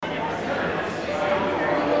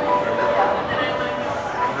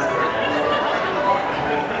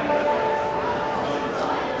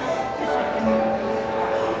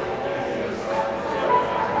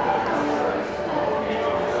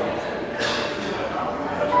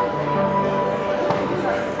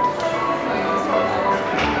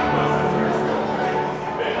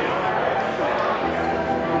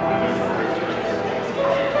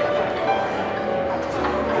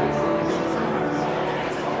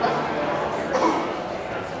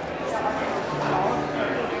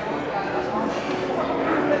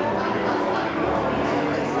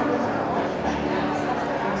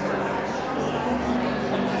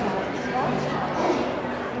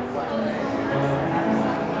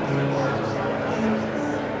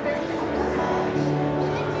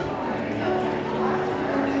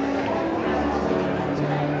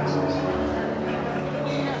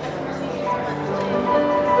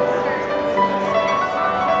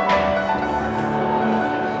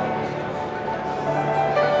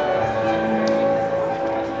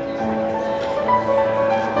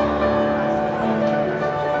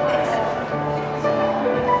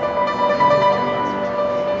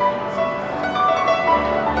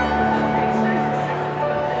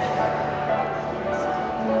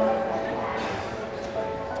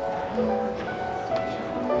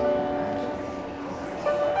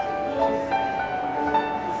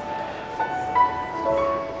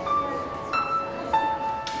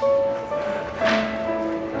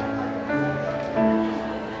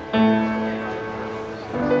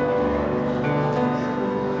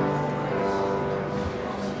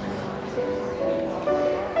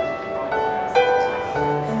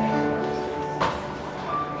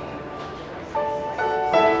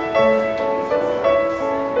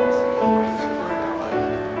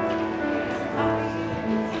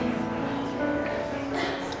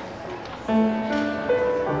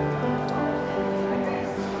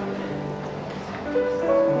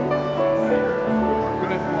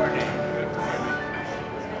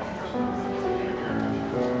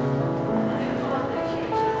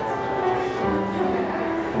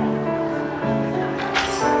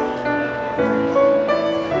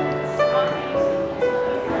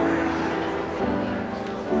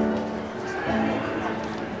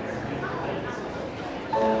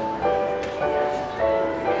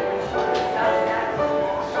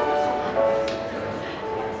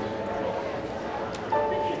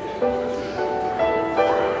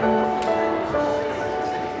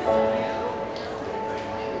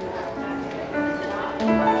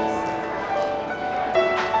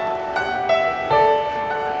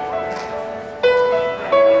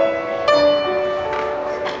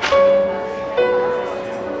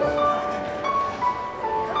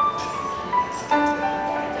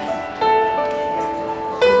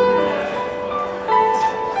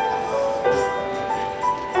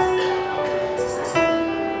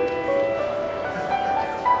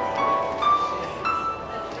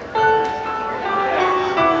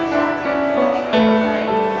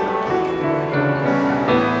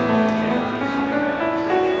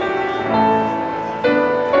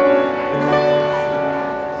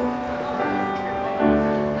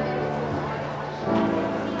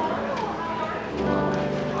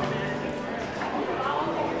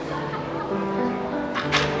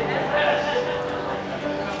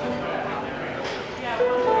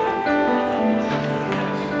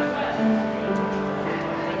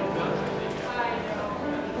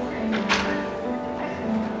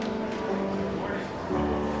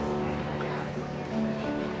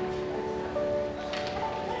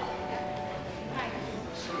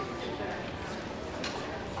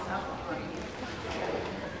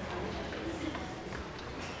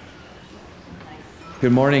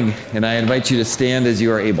Good morning, and I invite you to stand as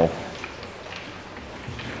you are able.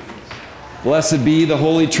 Blessed be the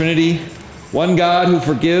Holy Trinity, one God who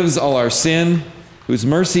forgives all our sin, whose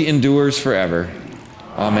mercy endures forever.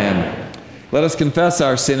 Amen. Let us confess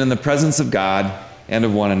our sin in the presence of God and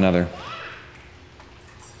of one another.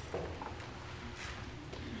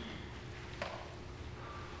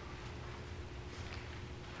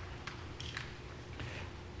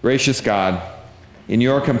 Gracious God, in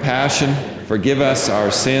your compassion, forgive us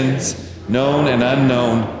our sins, known and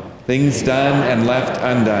unknown, things done and left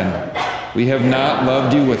undone. We have not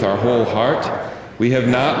loved you with our whole heart. We have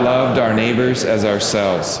not loved our neighbors as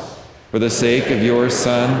ourselves. For the sake of your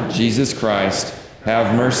Son, Jesus Christ,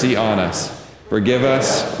 have mercy on us. Forgive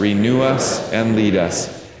us, renew us, and lead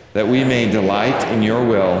us, that we may delight in your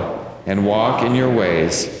will and walk in your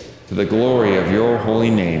ways, to the glory of your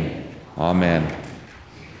holy name. Amen.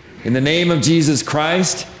 In the name of Jesus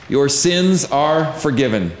Christ, your sins are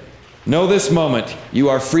forgiven. Know this moment, you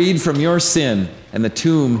are freed from your sin, and the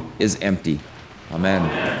tomb is empty.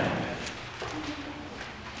 Amen.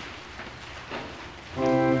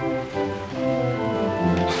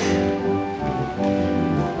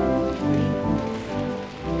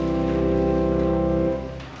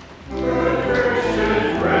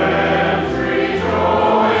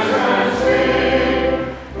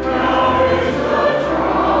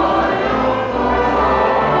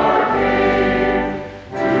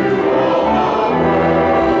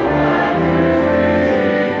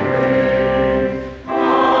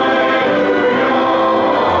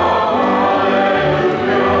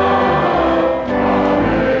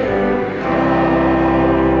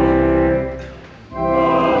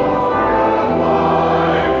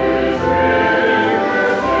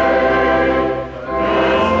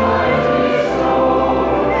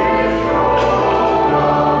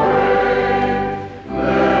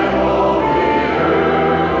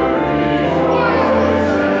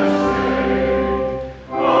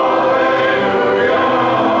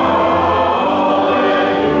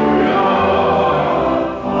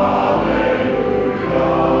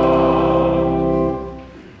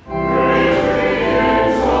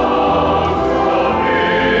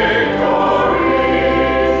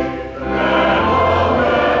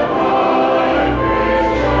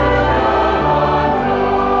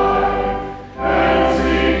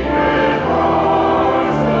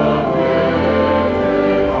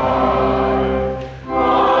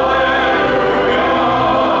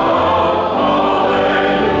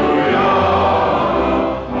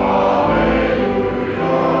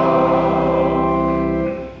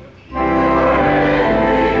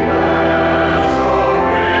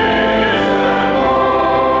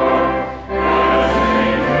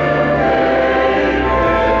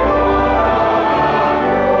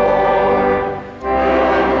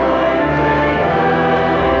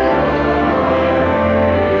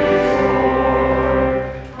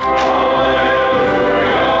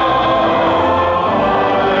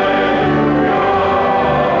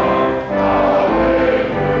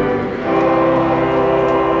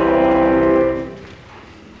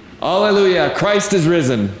 Christ is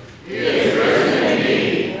risen. He is risen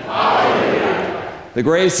indeed. Hallelujah. The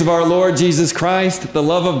grace of our Lord Jesus Christ, the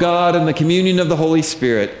love of God, and the communion of the Holy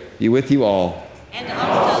Spirit be with you all. And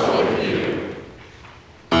also with you.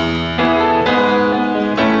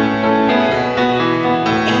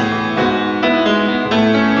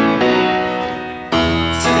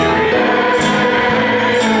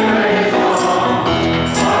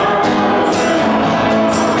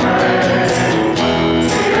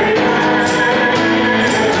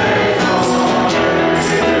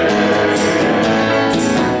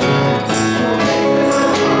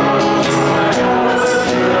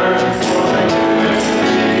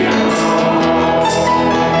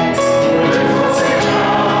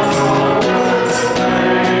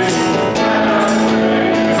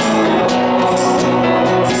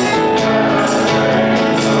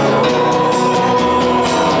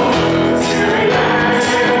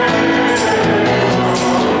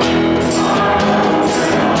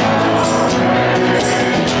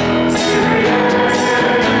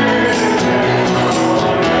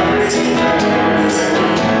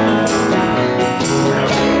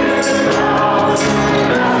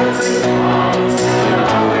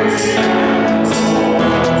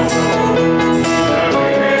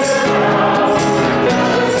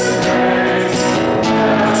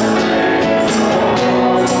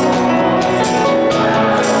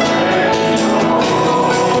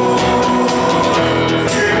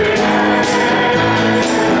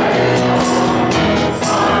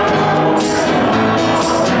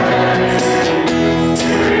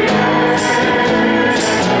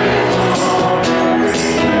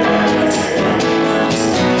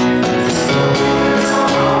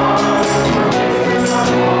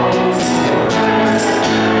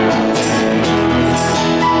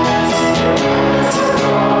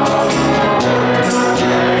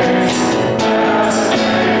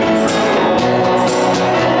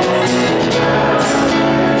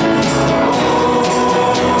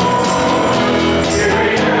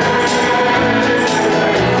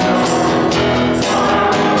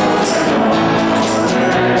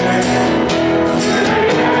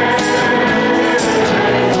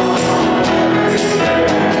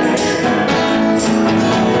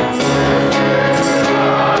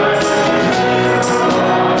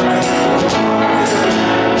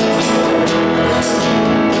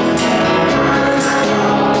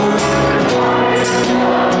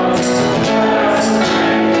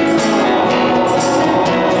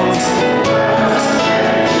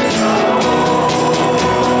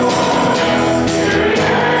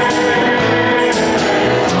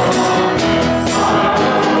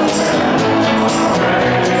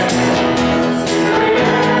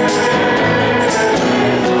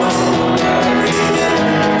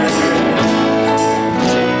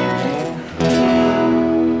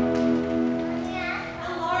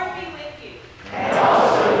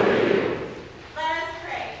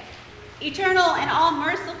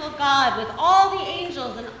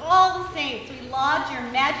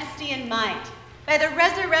 majesty and might. By the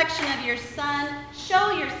resurrection of your Son,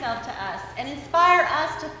 show yourself to us and inspire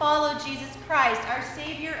us to follow Jesus Christ, our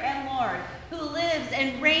Savior and Lord, who lives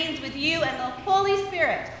and reigns with you and the Holy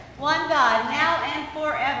Spirit, one God, now and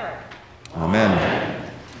forever.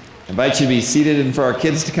 Amen. I invite you to be seated and for our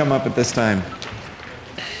kids to come up at this time.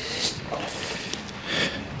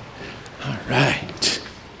 All right.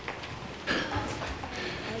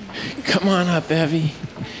 Come on up, Evie.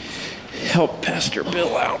 Help Pastor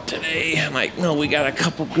Bill out today. I'm like, no, we got a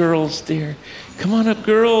couple girls there. Come on up,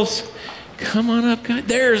 girls. Come on up, guys.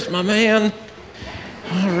 There's my man.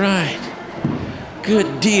 All right.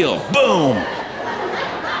 Good deal. Boom.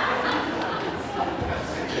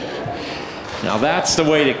 Now that's the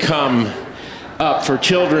way to come up for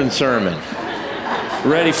children's sermon.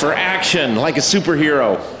 Ready for action like a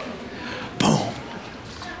superhero. Boom.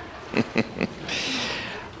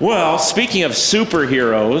 Well, speaking of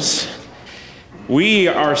superheroes, we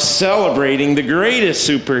are celebrating the greatest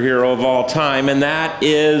superhero of all time, and that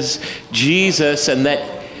is Jesus, and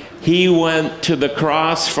that he went to the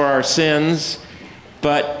cross for our sins.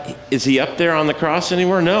 But is he up there on the cross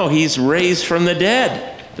anymore? No, he's raised from the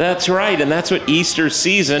dead. That's right, and that's what Easter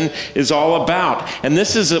season is all about. And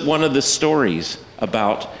this is one of the stories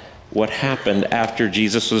about what happened after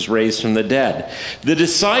Jesus was raised from the dead. The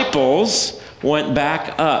disciples went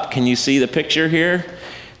back up. Can you see the picture here?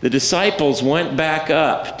 The disciples went back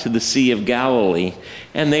up to the Sea of Galilee,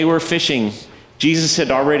 and they were fishing. Jesus had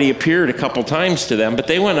already appeared a couple times to them, but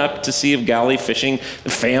they went up to Sea of Galilee fishing. The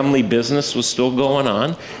family business was still going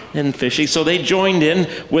on and fishing, so they joined in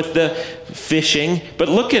with the fishing. But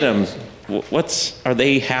look at them. Are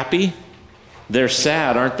they happy? They're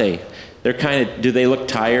sad, aren't they? They're do they look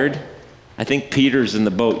tired? I think Peter's in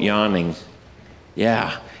the boat yawning.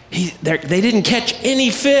 Yeah. They didn't catch any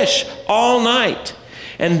fish all night.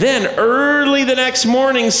 And then early the next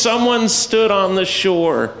morning, someone stood on the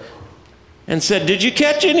shore and said, "Did you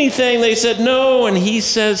catch anything?" They said, "No." And he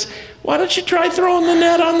says, "Why don't you try throwing the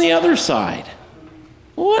net on the other side?"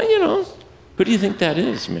 Well, who do you think that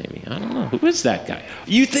is, maybe? I don't know. Who is that guy?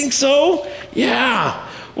 You think so? Yeah.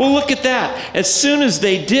 Well, look at that. As soon as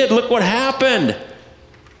they did, look what happened.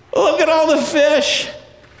 Look at all the fish.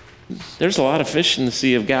 There's a lot of fish in the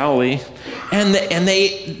Sea of Galilee. And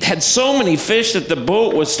they had so many fish that the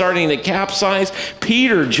boat was starting to capsize.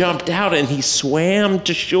 Peter jumped out and he swam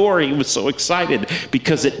to shore. He was so excited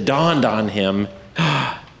because it dawned on him,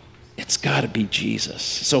 it's got to be Jesus.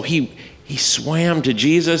 So he swam to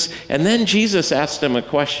Jesus, and then Jesus asked him a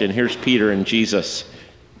question. Here's Peter and Jesus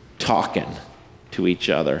talking to each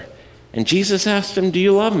other. And Jesus asked him, "Do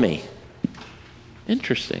you love me?"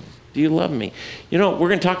 Interesting. Do you love me? We're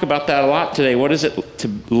going to talk about that a lot today. What is it to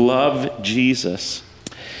love Jesus?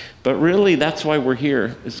 But really, that's why we're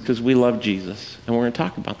here, is because we love Jesus. And we're going to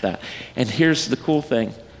talk about that. And here's the cool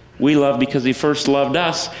thing. We love because he first loved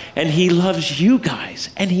us, and he loves you guys,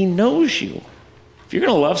 and he knows you. If you're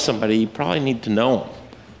going to love somebody, you probably need to know him.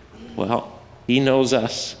 Well, he knows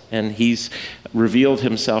us, and he's revealed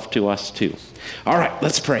himself to us too. All right,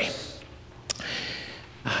 let's pray.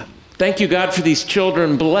 Thank you, God, for these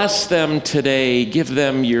children. Bless them today. Give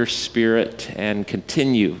them your Spirit and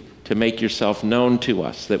continue to make yourself known to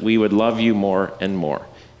us, that we would love you more and more.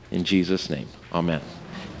 In Jesus' name, amen.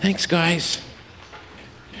 Thanks, guys.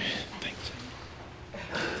 Thanks.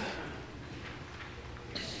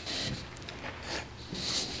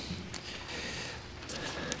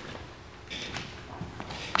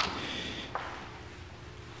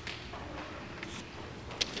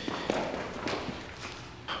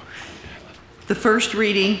 The first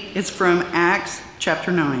reading is from Acts chapter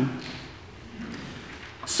 9.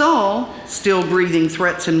 Saul, still breathing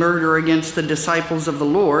threats and murder against the disciples of the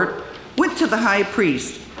Lord, went to the high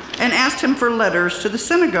priest and asked him for letters to the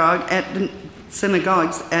synagogues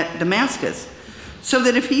at Damascus, so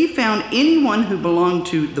that if he found anyone who belonged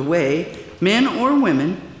to the way, men or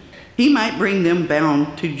women, he might bring them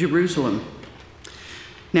bound to Jerusalem.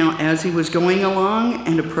 Now, as he was going along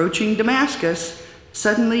and approaching Damascus,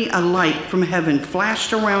 suddenly a light from heaven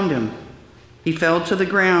flashed around him. He fell to the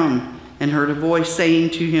ground and heard a voice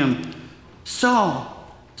saying to him, "Saul,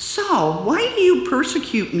 Saul, why do you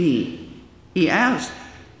persecute me?" He asked,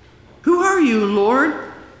 "Who are you, Lord?"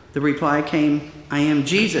 The reply came, "I am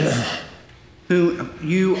Jesus, whom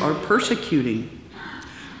you are persecuting.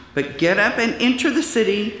 But get up and enter the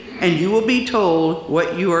city, and you will be told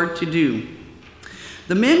what you are to do."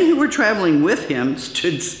 The men who were traveling with him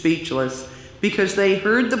stood speechless, because they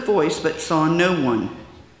heard the voice but saw no one.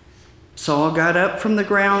 Saul got up from the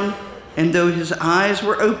ground, and though his eyes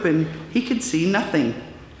were open, he could see nothing.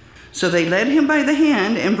 So they led him by the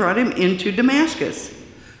hand and brought him into Damascus.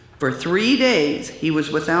 For 3 days he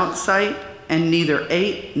was without sight and neither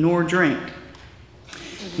ate nor drank.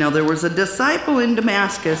 Now there was a disciple in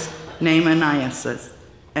Damascus named Ananias.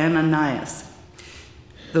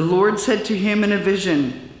 The Lord said to him in a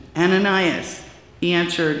vision, Ananias. He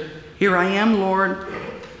answered, Here I am, Lord.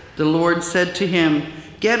 The Lord said to him,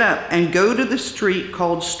 Get up and go to the street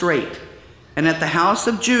called Straight, and at the house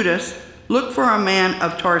of Judas, look for a man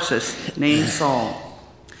of Tarsus named Saul.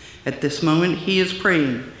 At this moment he is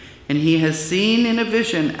praying, and he has seen in a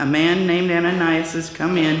vision a man named Ananias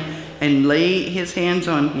come in and lay his hands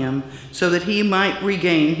on him so that he might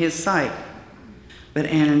regain his sight. But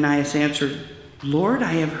Ananias answered, Lord,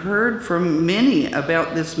 I have heard from many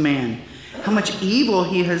about this man, how much evil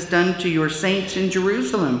he has done to your saints in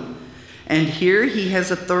Jerusalem. And here he has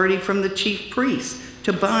authority from the chief priests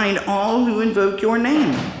to bind all who invoke your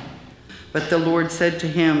name. But the Lord said to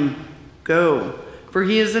him, Go, for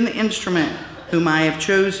he is an instrument whom I have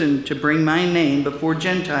chosen to bring my name before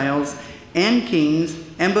Gentiles and kings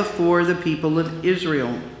and before the people of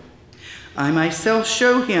Israel. I myself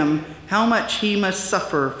show him how much he must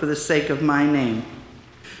suffer for the sake of my name.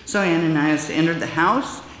 So Ananias entered the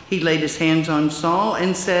house. He laid his hands on Saul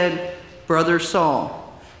and said, Brother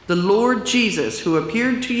Saul, the Lord Jesus, who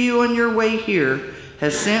appeared to you on your way here,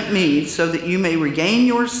 has sent me so that you may regain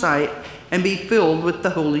your sight and be filled with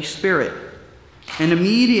the Holy Spirit. And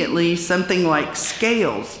immediately something like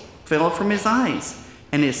scales fell from his eyes,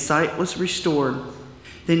 and his sight was restored.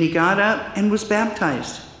 Then he got up and was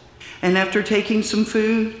baptized. And after taking some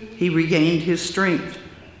food, he regained his strength.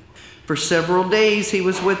 For several days he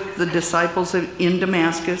was with the disciples in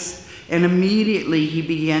Damascus, and immediately he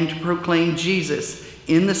began to proclaim Jesus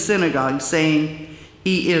in the synagogue, saying,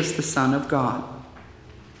 He is the Son of God.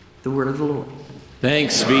 The word of the Lord.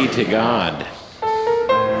 Thanks be to God.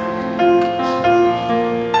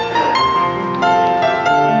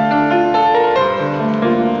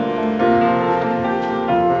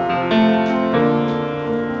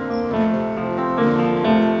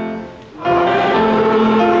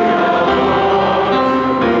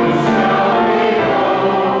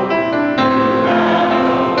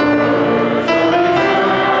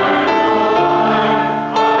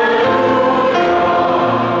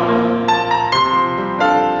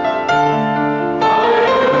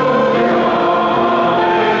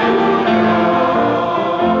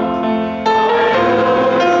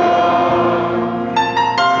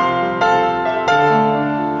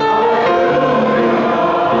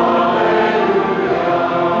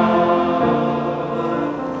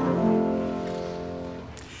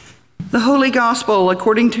 Holy Gospel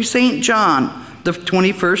according to St. John, the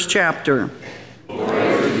 21st chapter.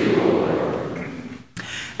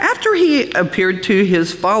 After he appeared to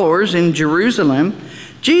his followers in Jerusalem,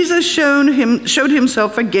 Jesus showed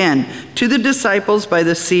himself again to the disciples by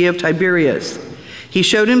the Sea of Tiberias. He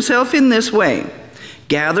showed himself in this way.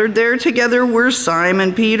 Gathered there together were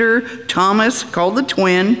Simon Peter, Thomas, called the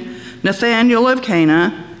twin, Nathanael of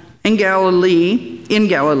Cana in Galilee,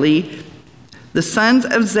 the sons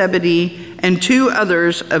of Zebedee, and 2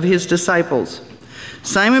 others of his disciples.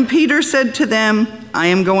 Simon Peter said to them, I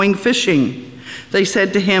am going fishing. They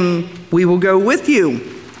said to him, we will go with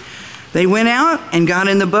you. They went out and got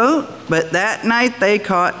in the boat, but that night they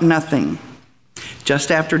caught nothing. Just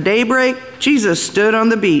after daybreak, Jesus stood on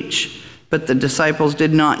the beach, but the disciples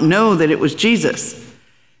did not know that it was Jesus.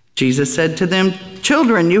 Jesus said to them,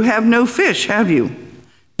 children, you have no fish, have you?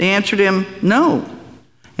 They answered him, no.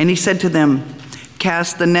 And he said to them,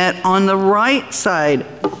 cast the net on the right side,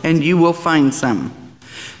 and you will find some.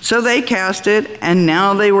 So they cast it, and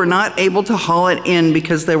now they were not able to haul it in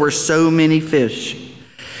because there were so many fish.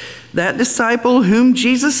 That disciple whom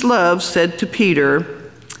Jesus loved said to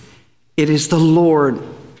Peter, it is the Lord.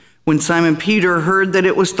 When Simon Peter heard that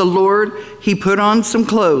it was the Lord, he put on some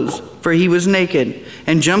clothes, for he was naked,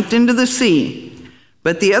 and jumped into the sea.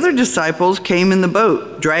 But the other disciples came in the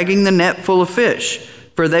boat, dragging the net full of fish,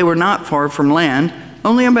 for they were not far from land,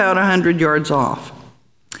 only about 100 yards off.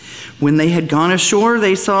 When they had gone ashore,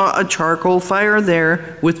 they saw a charcoal fire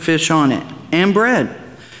there with fish on it and bread.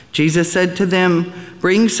 Jesus said to them,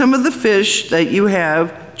 bring some of the fish that you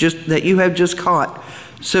have just caught.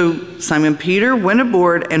 So Simon Peter went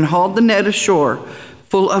aboard and hauled the net ashore,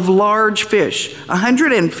 full of large fish,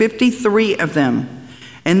 153 of them.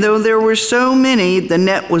 And though there were so many, the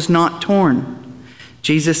net was not torn.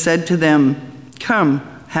 Jesus said to them, come,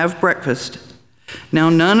 have breakfast. Now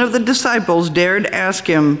none of the disciples dared ask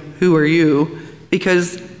him, who are you?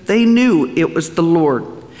 Because they knew it was the Lord.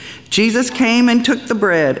 Jesus came and took the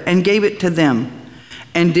bread and gave it to them,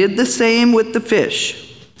 and did the same with the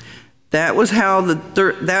fish. That was now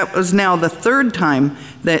the third time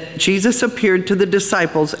that Jesus appeared to the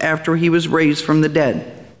disciples after he was raised from the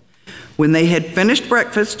dead. When they had finished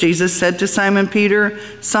breakfast, Jesus said to Simon Peter,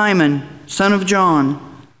 "Simon, son of John,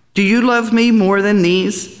 do you love me more than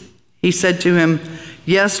these?" He said to him,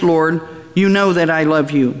 "Yes, Lord, you know that I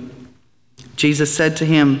love you." Jesus said to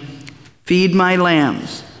him, "Feed my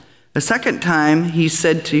lambs." A second time he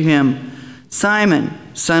said to him, "Simon,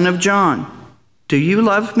 son of John, do you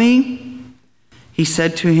love me?" He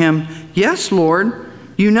said to him, "Yes, Lord,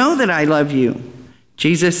 you know that I love you."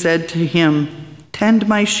 Jesus said to him, "Tend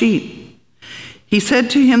my sheep." He said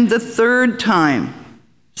to him the third time,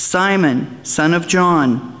 "Simon, son of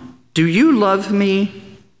John, do you love me?"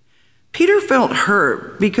 Peter felt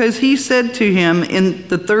hurt because he said to him in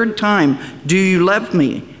the third time, "Do you love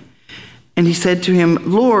me?" And he said to him,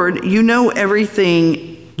 "Lord, you know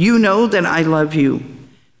everything. You know that I love you."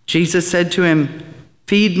 Jesus said to him,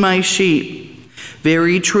 "Feed my sheep.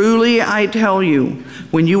 Very truly I tell you,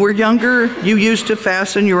 when you were younger, you used to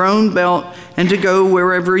fasten your own belt and to go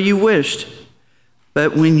wherever you wished.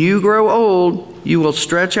 But when you grow old, you will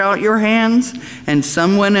stretch out your hands, and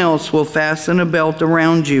someone else will fasten a belt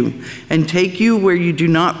around you and take you where you do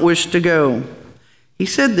not wish to go." He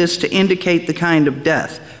said this to indicate the kind of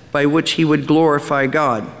death by which he would glorify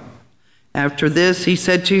God. After this, he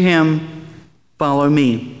said to him, "Follow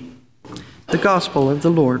me." The Gospel of the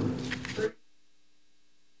Lord.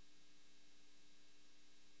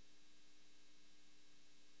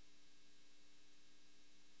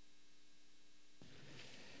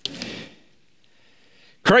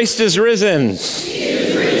 Christ is risen. He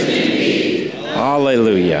is risen indeed.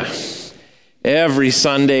 Hallelujah. Every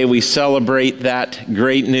Sunday we celebrate that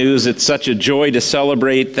great news. It's such a joy to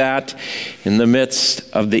celebrate that in the midst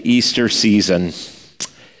of the Easter season.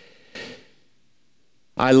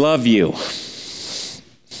 I love you.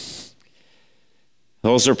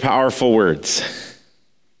 Those are powerful words.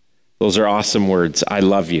 Those are awesome words. I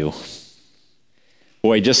love you.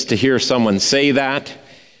 Boy, just to hear someone say that,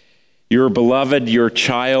 your beloved, your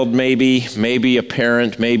child maybe a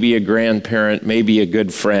parent, maybe a grandparent, maybe a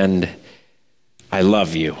good friend, I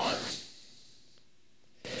love you.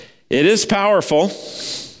 It is powerful.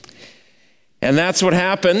 And that's what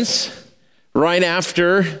happens right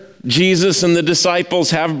after Jesus and the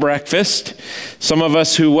disciples have breakfast. Some of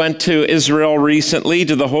us who went to Israel recently,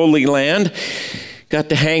 to the Holy Land, got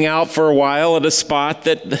to hang out for a while at a spot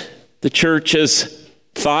that the church has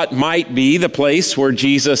thought might be the place where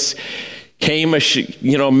Jesus came,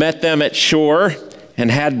 met them at shore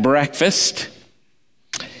and had breakfast.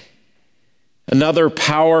 Another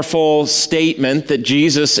powerful statement that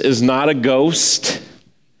Jesus is not a ghost,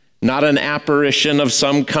 not an apparition of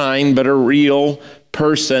some kind, but a real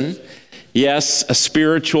person. Yes, a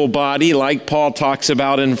spiritual body, like Paul talks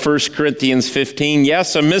about in 1 Corinthians 15.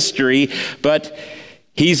 Yes, a mystery, but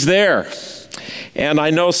he's there. And I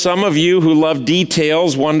know some of you who love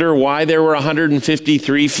details wonder why there were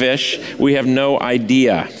 153 fish. We have no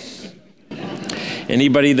idea.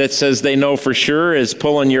 Anybody that says they know for sure is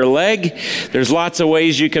pulling your leg. There's lots of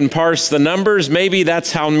ways you can parse the numbers. Maybe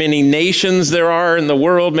that's how many nations there are in the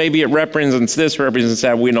world. Maybe it represents this, represents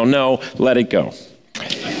that. We don't know. Let it go.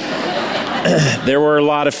 There were a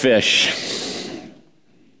lot of fish.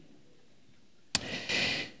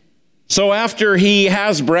 So after he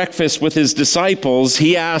has breakfast with his disciples,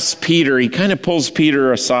 he asks Peter, he kind of pulls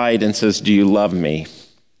Peter aside and says, "Do you love me?"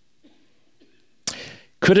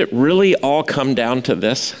 Could it really all come down to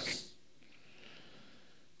this?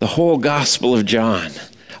 The whole Gospel of John,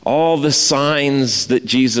 all the signs that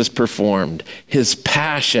Jesus performed, his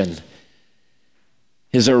passion,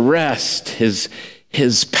 his arrest, his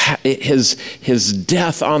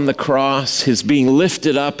death on the cross, his being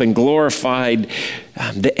lifted up and glorified,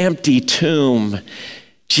 the empty tomb,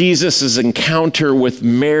 Jesus' encounter with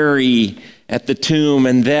Mary at the tomb,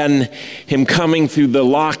 and then him coming through the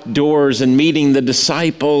locked doors and meeting the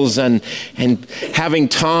disciples and having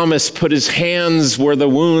Thomas put his hands where the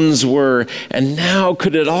wounds were. And now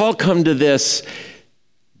could it all come to this?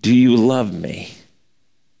 Do you love me?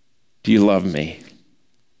 Do you love me?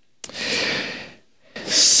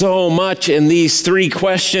 So much in these three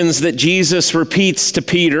questions that Jesus repeats to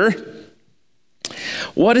Peter.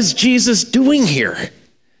 What is Jesus doing here?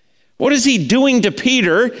 What is he doing to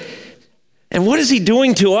Peter? And what is he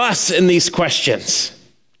doing to us in these questions?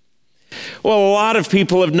 Well, a lot of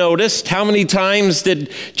people have noticed. How many times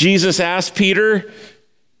did Jesus ask Peter?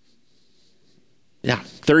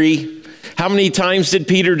 3. How many times did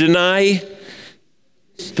Peter deny?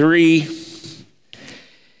 3.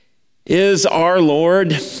 Is our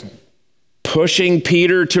Lord pushing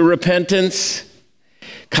Peter to repentance?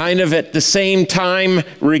 kind of at the same time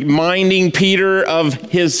reminding Peter of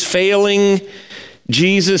his failing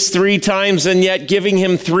Jesus 3 times and yet giving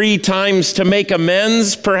him 3 times to make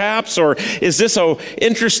amends, perhaps? Or is this an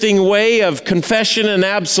interesting way of confession and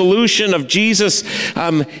absolution of Jesus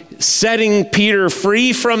setting Peter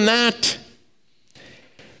free from that?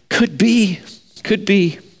 Could be.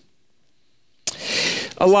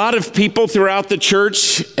 A lot of people throughout the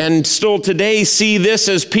church and still today see this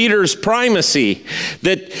as Peter's primacy,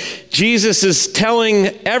 that Jesus is telling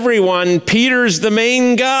everyone Peter's the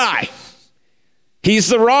main guy. He's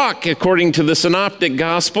the rock, according to the Synoptic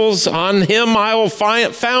Gospels. On him I will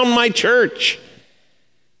found my church.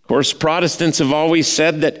 Of course, Protestants have always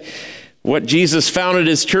said that what Jesus founded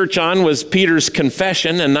his church on was Peter's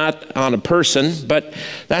confession and not on a person, but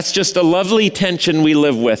that's just a lovely tension we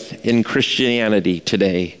live with in Christianity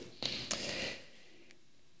today.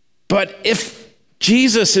 But if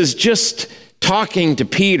Jesus is just talking to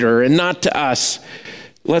Peter and not to us,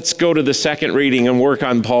 let's go to the second reading and work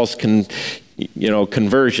on Paul's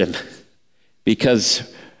conversion.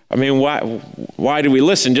 Because why do we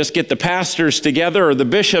listen? Just get the pastors together or the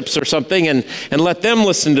bishops or something and let them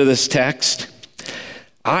listen to this text.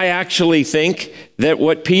 I actually think that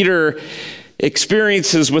what Peter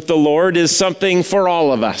experiences with the Lord is something for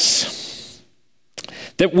all of us.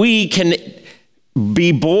 That we can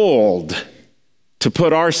be bold to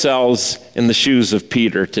put ourselves in the shoes of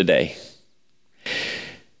Peter today.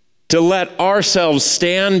 To let ourselves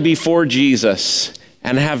stand before Jesus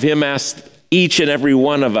and have him ask each and every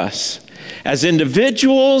one of us, as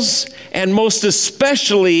individuals and most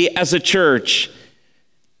especially as a church,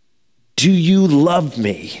 do you love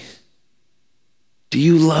me? Do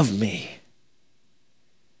you love me?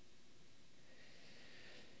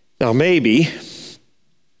 Now maybe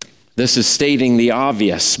this is stating the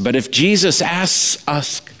obvious, but if Jesus asks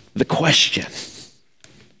us the question,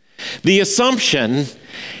 the assumption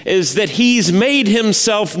is that he's made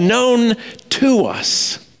himself known to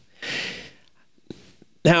us.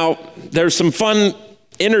 Now, there's some fun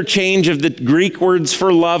interchange of the Greek words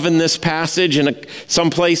for love in this passage. In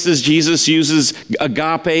some places, Jesus uses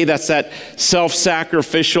agape. That's that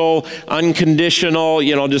self-sacrificial, unconditional,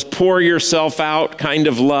 just pour yourself out kind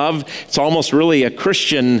of love. It's almost really a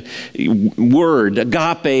Christian word,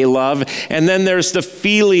 agape love. And then there's the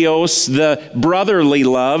philios, the brotherly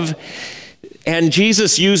love. And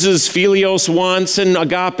Jesus uses philios once and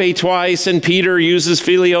agape twice, and Peter uses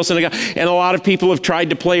philios and agape. And a lot of people have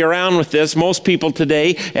tried to play around with this. Most people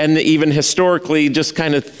today, and even historically, just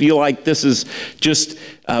kind of feel like this is just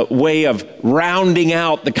a way of rounding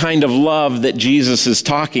out the kind of love that Jesus is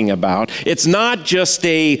talking about. It's not just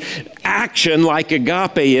a action like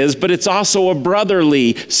agape is, but it's also a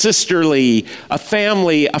brotherly, sisterly, a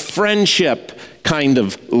family, a friendship kind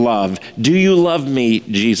of love. Do you love me,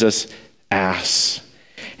 Jesus asks.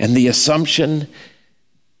 And the assumption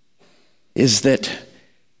is that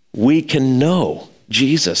we can know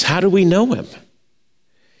Jesus. How do we know him?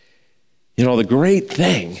 The great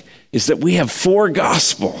thing is that we have 4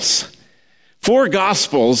 gospels. 4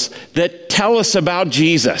 gospels that tell us about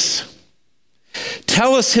Jesus.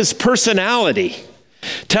 Tell us his personality.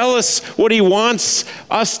 Tell us what he wants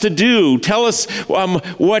us to do. Tell us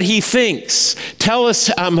what he thinks. Tell us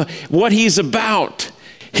what he's about.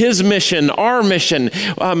 His mission, our mission.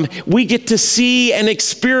 We get to see and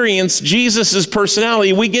experience Jesus'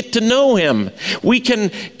 personality. We get to know him. We can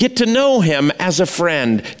get to know him as a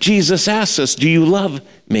friend. Jesus asks us, do you love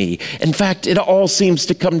me? In fact, it all seems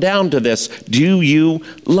to come down to this. Do you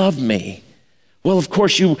love me? Well, of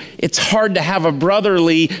course, it's hard to have a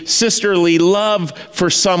brotherly, sisterly love for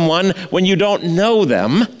someone when you don't know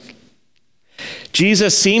them.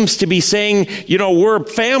 Jesus seems to be saying, we're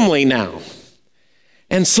family now.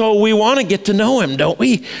 And so we want to get to know him, don't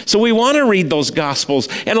we? So we want to read those Gospels.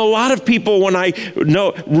 And a lot of people, when I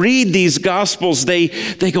read these Gospels, they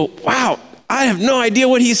go, wow, I have no idea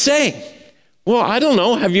what he's saying. Well, I don't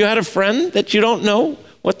know. Have you had a friend that you don't know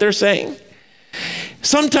what they're saying?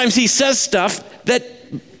 Sometimes he says stuff that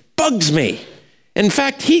bugs me. In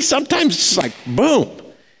fact, he sometimes is like, boom.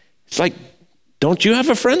 It's like, don't you have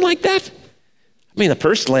a friend like that?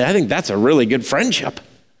 Personally, I think that's a really good friendship.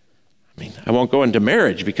 I won't go into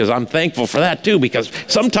marriage because I'm thankful for that too, because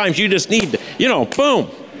sometimes you just need to,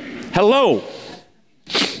 boom, hello.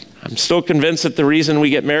 I'm still convinced that the reason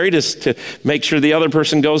we get married is to make sure the other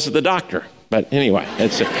person goes to the doctor. But anyway,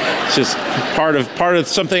 it's just part of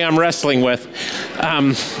something I'm wrestling with.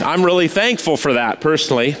 I'm really thankful for that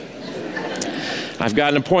personally. I've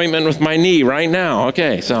got an appointment with my knee right now.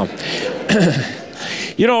 Okay, so,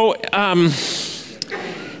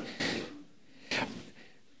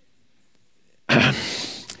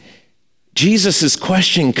 Jesus'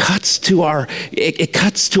 question cuts to our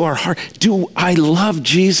heart. Do I love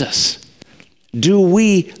Jesus? Do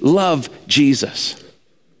we love Jesus?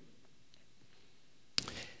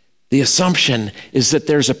 The assumption is that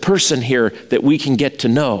there's a person here that we can get to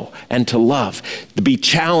know and to love, to be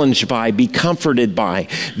challenged by, be comforted by.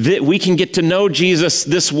 That we can get to know Jesus,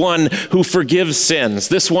 this one who forgives sins,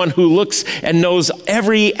 this one who looks and knows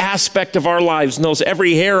every aspect of our lives, knows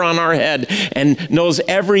every hair on our head, and knows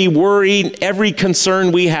every worry, every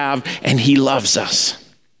concern we have, and he loves us.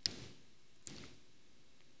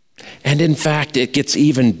 And in fact, it gets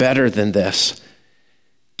even better than this.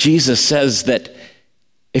 Jesus says that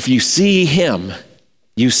if you see him,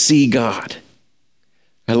 you see God.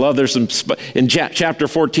 I love there's some, in chapter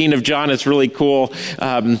 14 of John, it's really cool.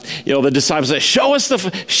 The disciples say, show us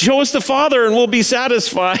the Father and we'll be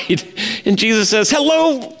satisfied. And Jesus says,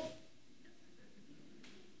 hello,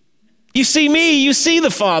 you see me, you see the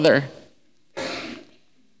Father.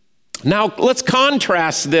 Now let's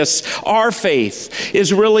contrast this. Our faith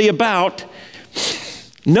is really about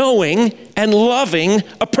knowing and loving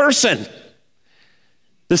a person.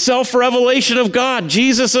 The self-revelation of God,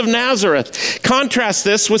 Jesus of Nazareth. Contrast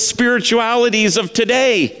this with spiritualities of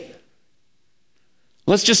today.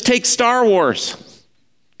 Let's just take Star Wars,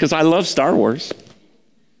 because I love Star Wars.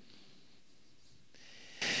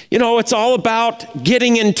 It's all about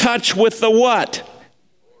getting in touch with the what?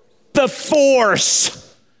 The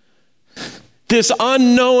Force. This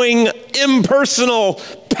unknowing, impersonal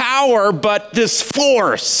power, but this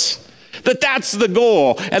force. That's the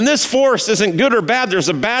goal. And this force isn't good or bad. There's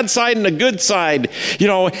a bad side and a good side.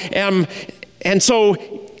 And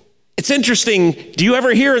so it's interesting. Do you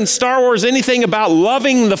ever hear in Star Wars anything about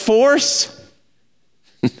loving the Force?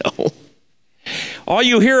 No. All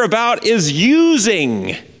you hear about is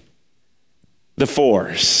using the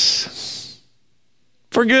Force.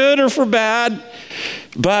 For good or for bad.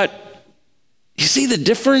 But you see the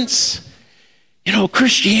difference?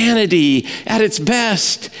 Christianity at its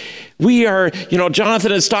best, we are,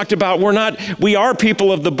 Jonathan has talked about, we are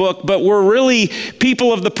people of the book, but we're really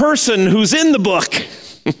people of the person who's in the book.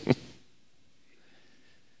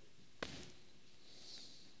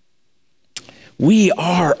 We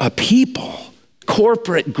are a people,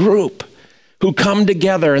 corporate group who come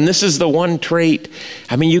together, and this is the one trait.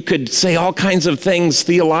 You could say all kinds of things,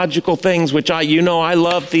 theological things, which I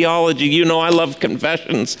love theology, I love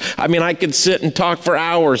confessions. I could sit and talk for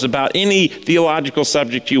hours about any theological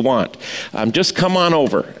subject you want. Just come on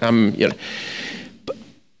over.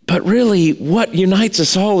 But really, what unites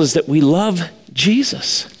us all is that we love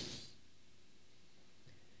Jesus.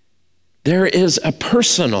 There is a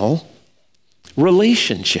personal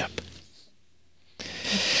relationship.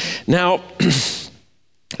 Now,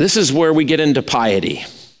 this is where we get into piety.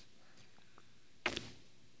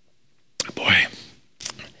 Boy,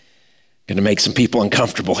 I'm going to make some people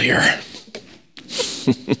uncomfortable here.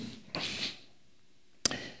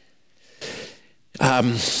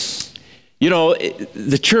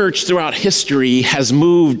 The church throughout history has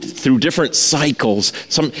moved through different cycles.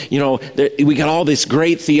 We got all this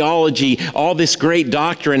great theology, all this great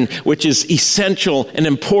doctrine, which is essential and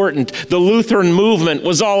important. The Lutheran movement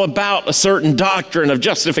was all about a certain doctrine of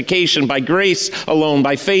justification by grace alone,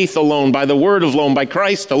 by faith alone, by the word alone, by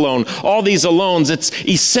Christ alone. All these alones, it's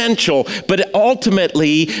essential. But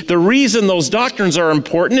ultimately, the reason those doctrines are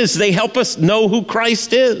important is they help us know who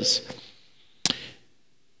Christ is.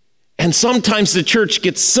 And sometimes the church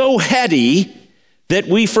gets so heady that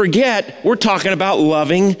we forget we're talking about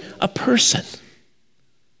loving a person.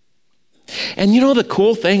 And the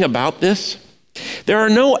cool thing about this? There are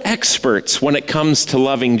no experts when it comes to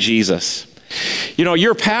loving Jesus.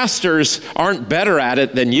 Your pastors aren't better at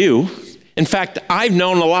it than you. In fact, I've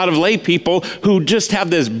known a lot of lay people who just have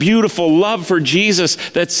this beautiful love for Jesus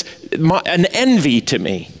that's an envy to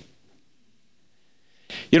me.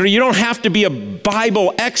 You don't have to be a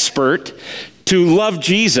Bible expert to love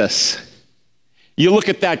Jesus. You look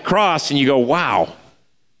at that cross and you go, wow,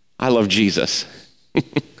 I love Jesus.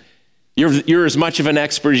 You're as much of an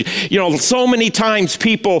expert. So many times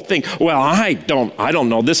people think, well, I don't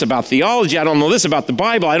know this about theology. I don't know this about the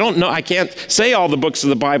Bible. I can't say all the books of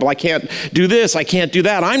the Bible. I can't do this. I can't do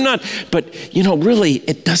that. But really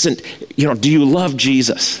it doesn't, do you love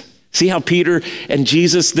Jesus? See how Peter and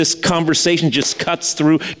Jesus, this conversation just cuts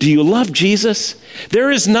through. Do you love Jesus? There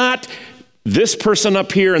is not this person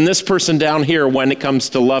up here and this person down here when it comes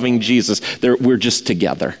to loving Jesus. We're just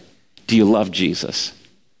together. Do you love Jesus?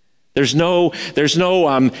 There's no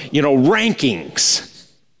rankings.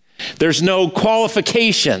 There's no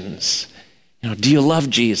qualifications. Do you love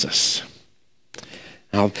Jesus?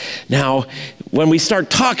 Now, when we start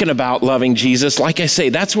talking about loving Jesus, like I say,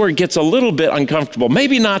 that's where it gets a little bit uncomfortable.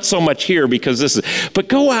 Maybe not so much here but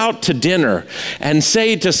go out to dinner and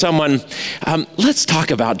say to someone, let's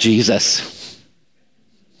talk about Jesus.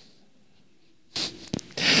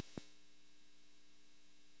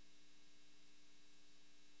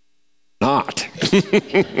 Not.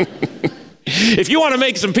 If you want to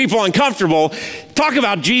make some people uncomfortable, talk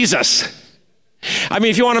about Jesus. I mean,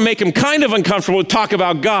 if you want to make them kind of uncomfortable, talk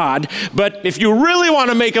about God. But if you really want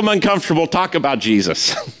to make them uncomfortable, talk about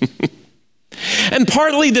Jesus. And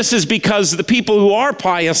partly this is because the people who are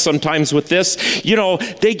pious sometimes with this,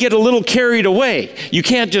 they get a little carried away. You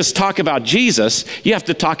can't just talk about Jesus. You have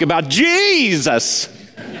to talk about Jesus.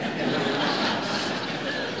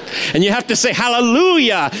 And you have to say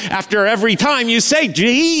hallelujah after every time you say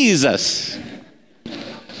Jesus.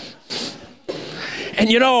 And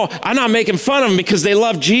I'm not making fun of them because they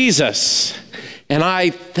love Jesus. And I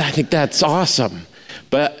think that's awesome.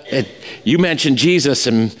 But you mentioned Jesus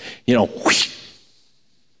and, whoosh.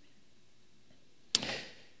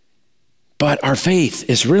 But our faith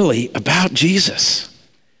is really about Jesus.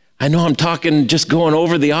 I know I'm just going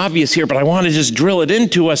over the obvious here, but I want to just drill it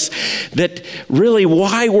into us that really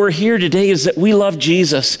why we're here today is that we love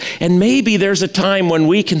Jesus. And maybe there's a time when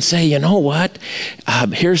we can say, you know what?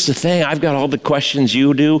 Here's the thing. I've got all the questions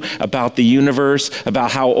you do about the universe,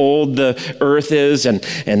 about how old the earth is and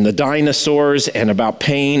the dinosaurs, and about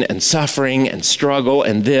pain and suffering and struggle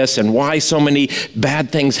and this and why so many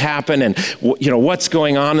bad things happen and, what's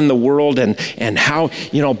going on in the world and how,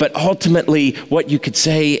 but ultimately what you could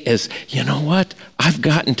say is, you know what? I've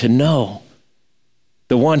gotten to know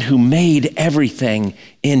the one who made everything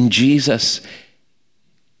in Jesus.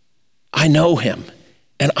 I know him,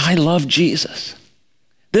 and I love Jesus.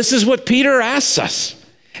 This is what Peter asks us,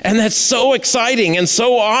 and that's so exciting and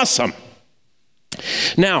so awesome.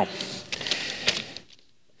 Now,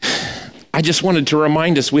 I just wanted to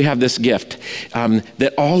remind us we have this gift,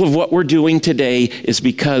 that all of what we're doing today is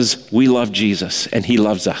because we love Jesus, and he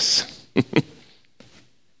loves us.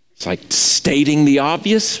 It's like stating the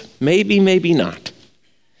obvious, maybe, maybe not.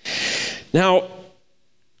 Now,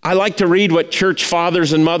 I like to read what church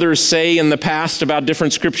fathers and mothers say in the past about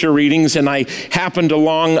different scripture readings, and I happened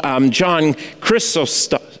along John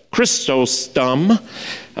Chrysostom.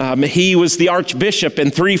 He was the archbishop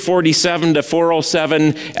in 347 to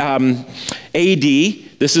 407 AD.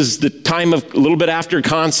 This is the time of a little bit after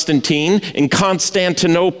Constantine in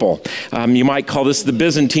Constantinople. You might call this the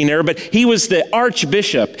Byzantine era, but he was the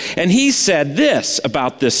archbishop. And he said this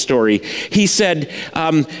about this story. He said,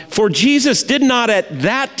 for Jesus did not at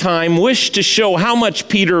that time wish to show how much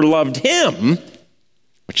Peter loved him,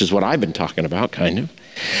 which is what I've been talking about, kind of,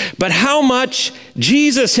 but how much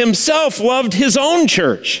Jesus himself loved his own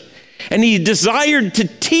church. And he desired to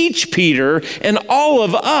teach Peter and all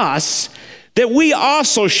of us that we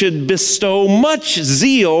also should bestow much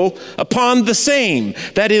zeal upon the same.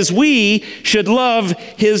 That is, we should love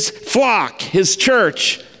his flock, his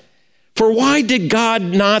church. For why did God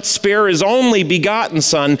not spare his only begotten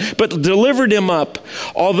Son, but delivered him up,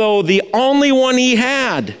 although the only one he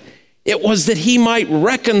had? It was that he might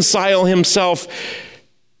reconcile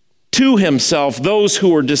to himself those who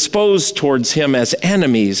were disposed towards him as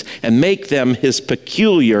enemies and make them his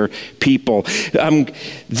peculiar people.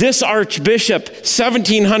 This archbishop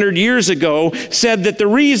 1700 years ago said that the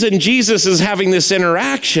reason Jesus is having this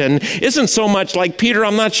interaction isn't so much like, Peter,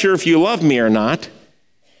 I'm not sure if you love me or not,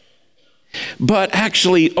 but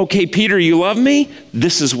actually, okay, Peter, you love me?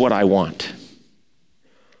 This is what I want.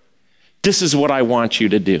 This is what I want you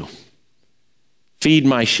to do. Feed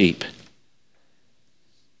my sheep.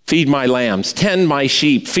 Feed my lambs, tend my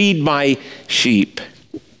sheep, feed my sheep.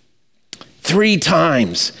 3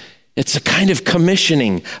 times. It's a kind of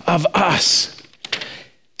commissioning of us.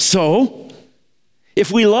 So,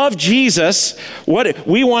 if we love Jesus, what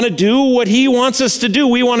we want to do, what he wants us to do,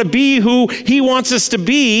 we want to be who he wants us to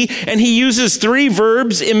be, and he uses 3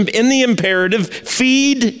 verbs in the imperative: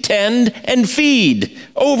 feed, tend, and feed,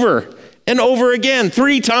 over and over again,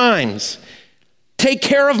 3 times. Take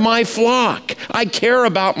care of my flock. I care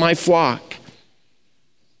about my flock.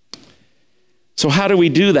 So how do we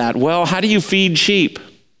do that? Well, how do you feed sheep?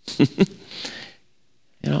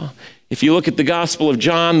 If you look at the Gospel of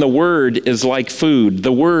John, the Word is like food.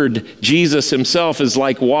 The Word, Jesus himself, is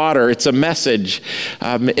like water. It's a message.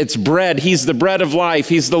 It's bread. He's the bread of life.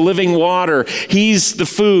 He's the living water. He's the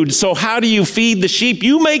food. So how do you feed the sheep?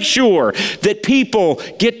 You make sure that people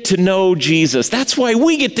get to know Jesus. That's why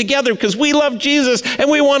we get together, because we love Jesus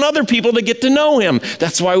and we want other people to get to know him.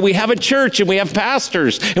 That's why we have a church and we have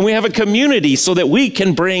pastors and we have a community, so that we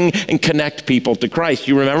can bring and connect people to Christ.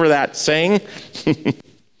 You remember that saying?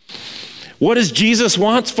 What does Jesus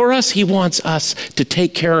want for us? He wants us to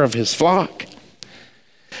take care of his flock.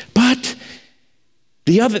 But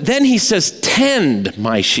then he says, tend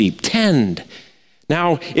my sheep, tend.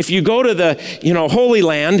 Now, if you go to the, Holy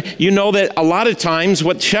Land, you know that a lot of times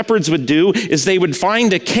what shepherds would do is they would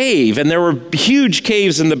find a cave, and there were huge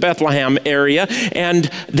caves in the Bethlehem area, and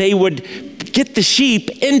they would get the sheep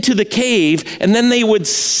into the cave, and then they would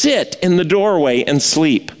sit in the doorway and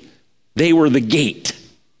sleep. They were the gate.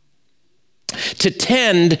 To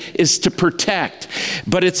tend is to protect,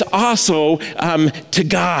 but it's also to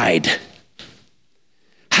guide.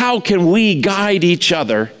 How can we guide each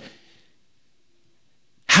other?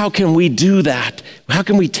 How can we do that? How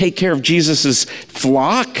can we take care of Jesus'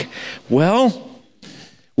 flock? Well,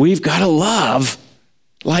 we've got to love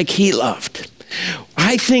like he loved.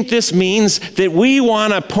 I think this means that we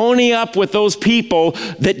want to pony up with those people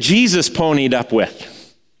that Jesus ponied up with.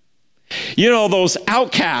 Those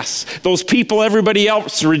outcasts, those people everybody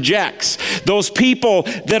else rejects, those people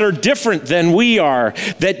that are different than we are,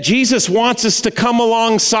 that Jesus wants us to come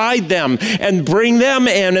alongside them and bring them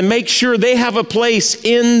in and make sure they have a place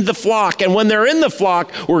in the flock. And when they're in the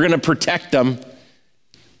flock, we're going to protect them.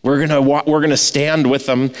 We're going to stand with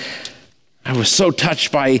them. I was so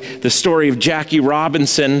touched by the story of Jackie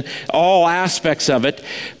Robinson, all aspects of it.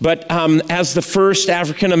 But as the first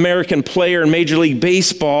African-American player in Major League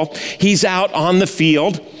Baseball, he's out on the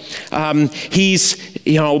field. He's,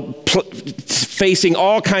 facing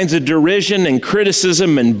all kinds of derision and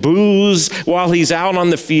criticism and boos while he's out on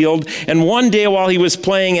the field. And one day while he was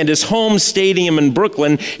playing at his home stadium in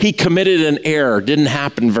Brooklyn, he committed an error. Didn't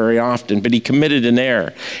happen very often, but he committed an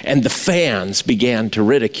error. And the fans began to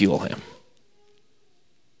ridicule him.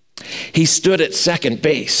 He stood at second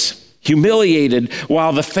base, humiliated,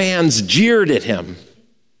 while the fans jeered at him.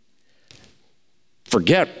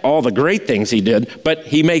 Forget all the great things he did, but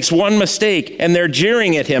he makes one mistake and they're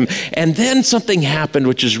jeering at him. And then something happened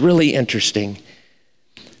which is really interesting.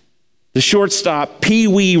 The shortstop, Pee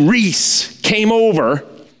Wee Reese, came over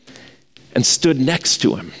and stood next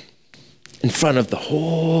to him in front of the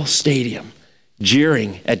whole stadium,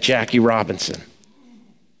 jeering at Jackie Robinson.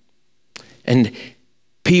 And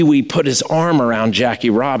Pee Wee put his arm around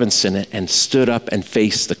Jackie Robinson and stood up and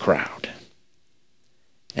faced the crowd.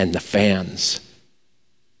 And the fans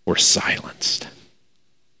were silenced.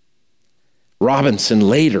 Robinson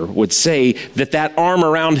later would say that arm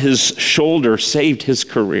around his shoulder saved his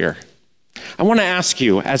career. I want to ask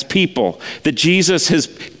you, as people that Jesus has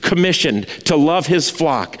commissioned to love his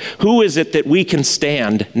flock, who is it that we can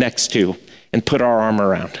stand next to and put our arm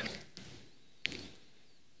around?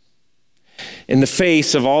 In the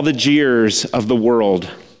face of all the jeers of the world,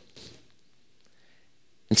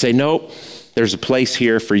 and say, nope, there's a place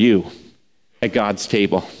here for you at God's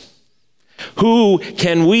table. Who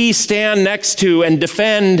can we stand next to and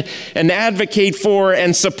defend and advocate for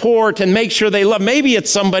and support and make sure they love? Maybe it's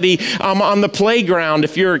somebody on the playground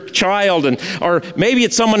if you're a child, or maybe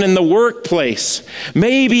it's someone in the workplace.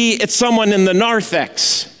 Maybe it's someone in the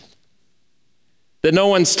narthex that no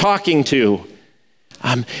one's talking to.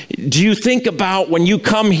 Do you think about when you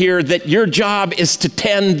come here that your job is to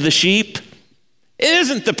tend the sheep? It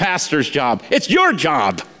isn't the pastor's job. It's your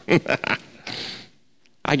job.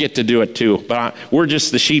 I get to do it too, but we're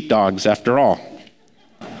just the sheepdogs after all.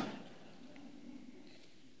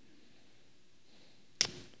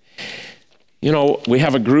 We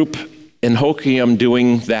have a group in Hoquiam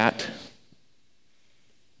doing that.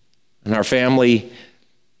 In our family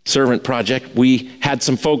servant project, we had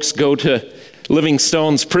some folks go to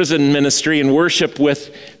Livingstone's prison ministry and worship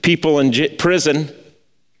with people in prison.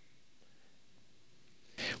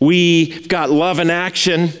 We've got love in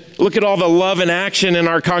action. Look at all the love in action in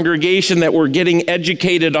our congregation that we're getting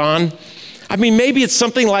educated on. I mean, maybe it's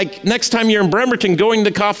something like next time you're in Bremerton, going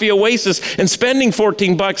to Coffee Oasis and spending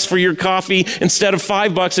 $14 for your coffee instead of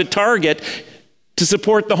 $5 at Target to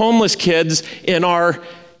support the homeless kids in our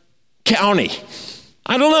county.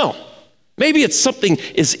 I don't know. Maybe it's something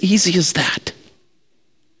as easy as that.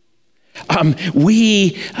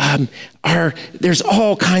 There's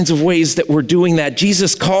all kinds of ways that we're doing that.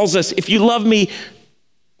 Jesus calls us, if you love me,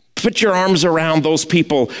 Put your arms around those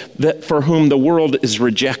people for whom the world is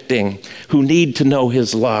rejecting, who need to know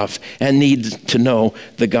his love and need to know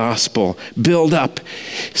the gospel. Build up.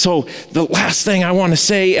 So the last thing I want to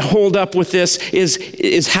say, hold up with this,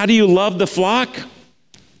 is how do you love the flock?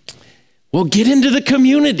 Well, get into the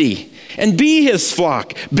community and be his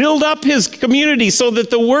flock. Build up his community so that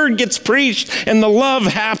the word gets preached and the love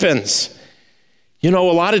happens. You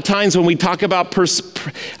know, a lot of times when we talk about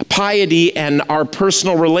piety and our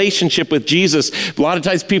personal relationship with Jesus, a lot of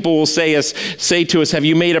times people will say to us, have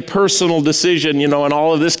you made a personal decision, and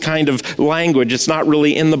all of this kind of language. It's not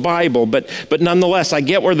really in the Bible, but nonetheless, I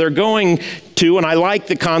get where they're going to, and I like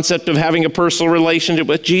the concept of having a personal relationship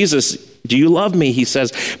with Jesus. Do you love me? He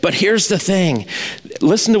says. But here's the thing.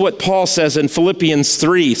 Listen to what Paul says in Philippians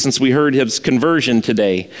 3, since we heard his conversion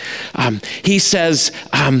today. He says,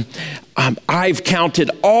 I've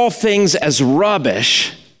counted all things as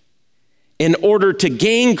rubbish in order to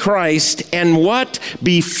gain Christ and what?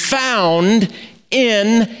 Be found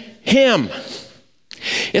in him.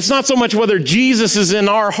 It's not so much whether Jesus is in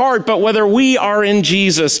our heart, but whether we are in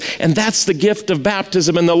Jesus. And that's the gift of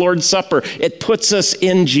baptism and the Lord's Supper. It puts us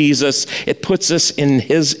in Jesus. It puts us in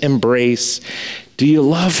his embrace. Do you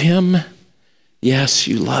love him? Yes,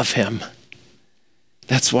 you love him.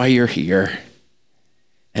 That's why you're here.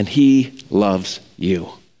 And he loves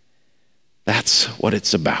you. That's what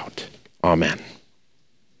it's about. Amen.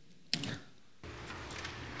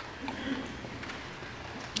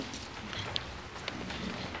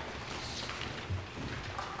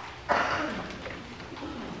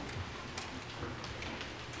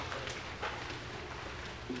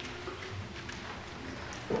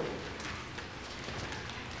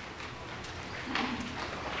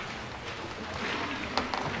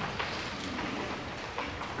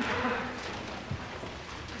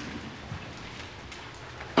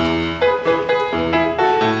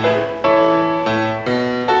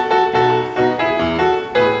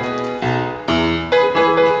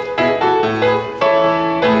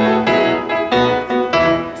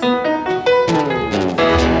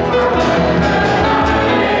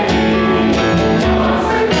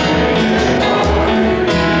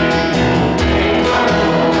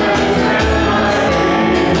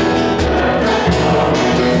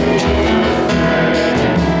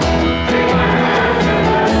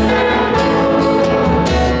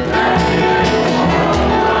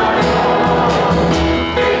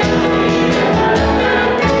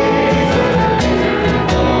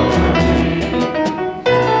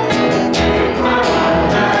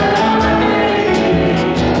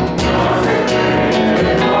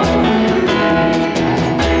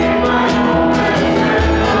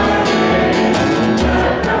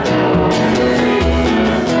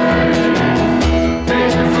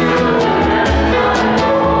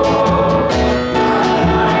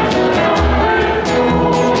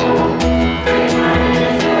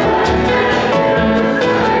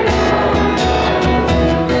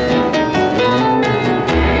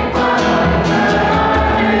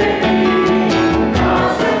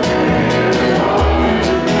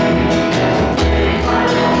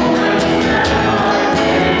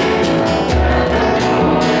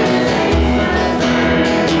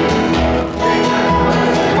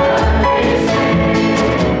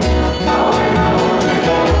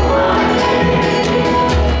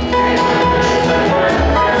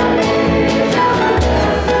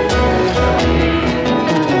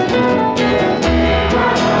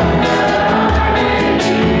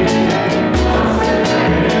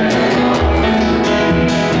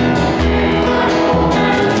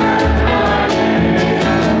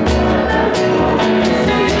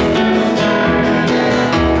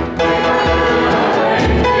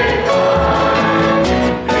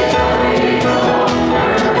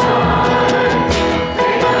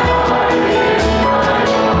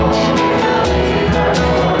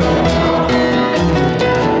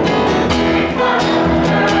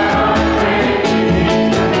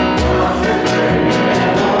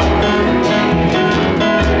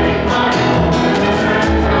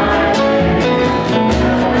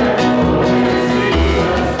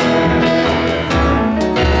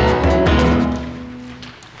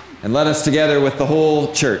 And let us together with the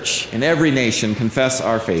whole church in every nation confess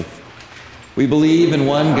our faith. We believe in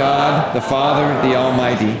one God, the Father, the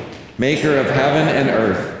Almighty, maker of heaven and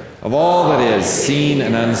earth, of all that is seen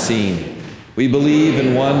and unseen. We believe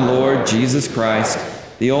in one Lord Jesus Christ,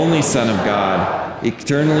 the only Son of God,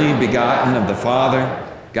 eternally begotten of the Father,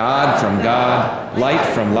 God from God, light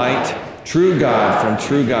from light, true God from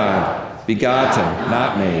true God, begotten,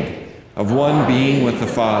 not made, of one being with the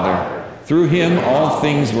Father. Through him all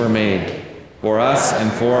things were made. For us and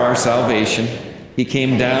for our salvation, he He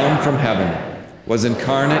came down from heaven, was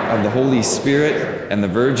incarnate of the Holy Spirit and the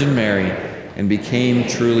Virgin Mary, and became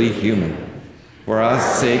truly human. For our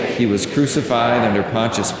sake he was crucified under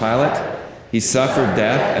Pontius Pilate. He suffered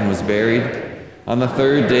death and was buried. On the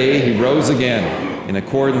third day he rose again in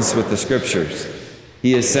accordance with the Scriptures.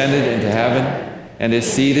 He ascended into heaven and is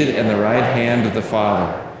seated in the right hand of the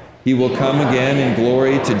Father. He will come again in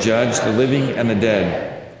glory to judge the living and the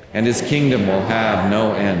dead, and his kingdom will have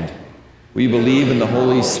no end. We believe in the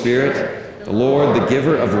Holy Spirit, the Lord, the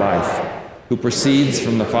giver of life, who proceeds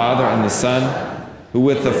from the Father and the Son, who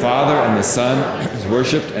with the Father and the Son is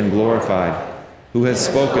worshipped and glorified, who has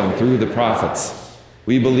spoken through the prophets.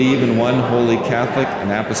 We believe in one holy Catholic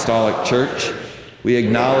and Apostolic Church. We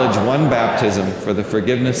acknowledge one baptism for the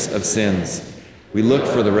forgiveness of sins. We look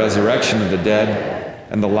for the resurrection of the dead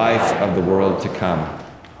and the life of the world to come.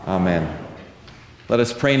 Amen. Let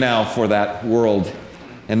us pray now for that world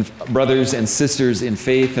and brothers and sisters in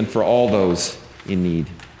faith and for all those in need.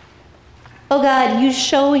 Oh God, you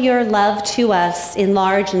show your love to us in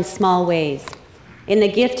large and small ways, in the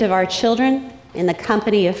gift of our children, in the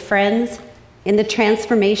company of friends, in the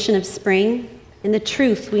transformation of spring, in the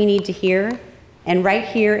truth we need to hear, and right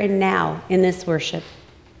here and now in this worship.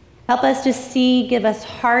 Help us to see, give us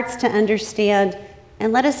hearts to understand,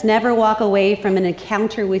 and let us never walk away from an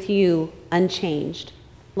encounter with you unchanged.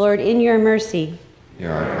 Lord, in your mercy,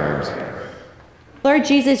 Hear our prayers. Lord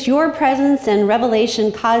Jesus, your presence and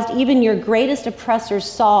revelation caused even your greatest oppressor,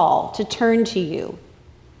 Saul, to turn to you.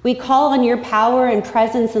 We call on your power and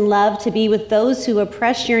presence and love to be with those who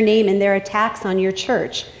oppress your name in their attacks on your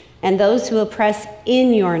church, and those who oppress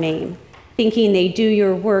in your name, thinking they do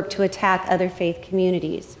your work to attack other faith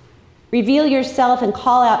communities. Reveal yourself and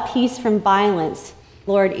call out peace from violence,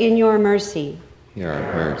 Lord, in your mercy. Hear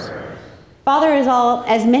our prayers. Father,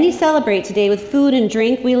 as many celebrate today with food and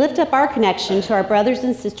drink, we lift up our connection to our brothers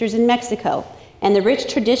and sisters in Mexico and the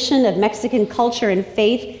rich tradition of Mexican culture and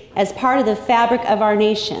faith as part of the fabric of our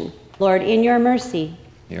nation. Lord, in your mercy.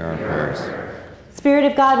 Hear our prayers. Spirit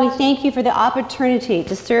of God, we thank you for the opportunity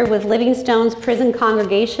to serve with Livingstone's prison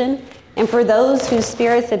congregation and for those whose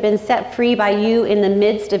spirits have been set free by you in the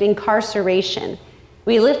midst of incarceration.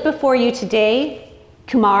 We lift before you today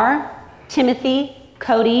Kumar, Timothy,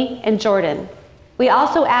 Cody, and Jordan. We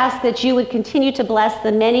also ask that you would continue to bless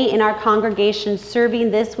the many in our congregation serving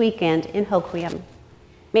this weekend in Hoquiam.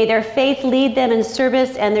 May their faith lead them in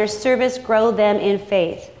service and their service grow them in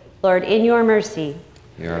faith. Lord, in your mercy.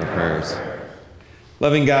 Hear our prayers.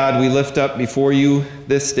 Loving God, we lift up before you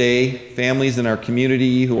this day families in our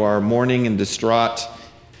community who are mourning and distraught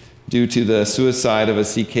due to the suicide of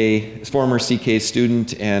a former CK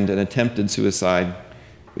student and an attempted suicide.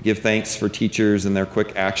 We give thanks for teachers and their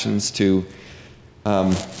quick actions to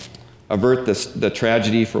avert the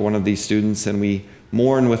tragedy for one of these students, and we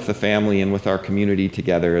mourn with the family and with our community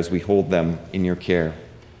together as we hold them in your care.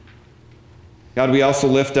 God, we also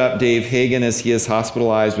lift up Dave Hagan as he is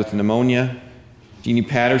hospitalized with pneumonia, Jeannie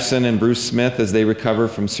Patterson and Bruce Smith as they recover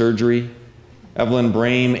from surgery, Evelyn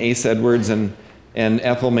Brame, Ace Edwards, and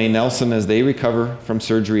Ethel May Nelson as they recover from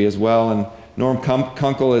surgery as well, and Norm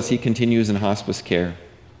Kunkel as he continues in hospice care.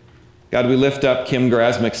 God, we lift up Kim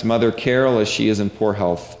Grasmick's mother, Carol, as she is in poor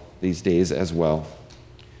health these days as well.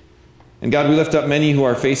 And God, we lift up many who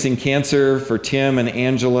are facing cancer, for Tim and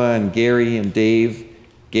Angela and Gary and Dave,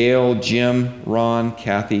 Gail, Jim, Ron,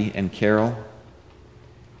 Kathy, and Carol.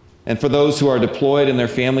 And for those who are deployed and their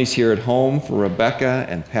families here at home, for Rebecca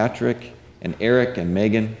and Patrick and Eric and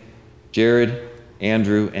Megan, Jared,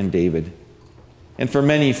 Andrew, and David. And for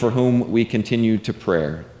many for whom we continue to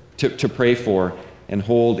pray for and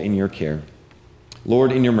hold in your care.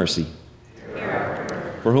 Lord, in your mercy.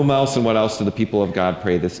 For whom else and what else do the people of God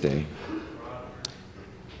pray this day?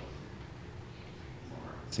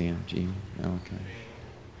 Sam, Jean, okay.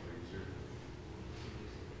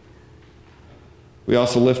 We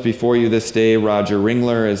also lift before you this day Roger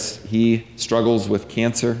Ringler as he struggles with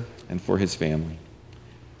cancer, and for his family.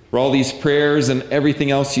 For all these prayers and everything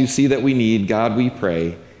else you see that we need, God, we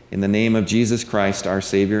pray in the name of Jesus Christ, our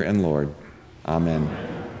Savior and Lord. Amen.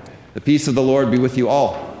 The peace of the Lord be with you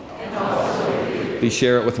all. And also with you. Please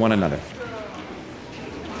share it with one another.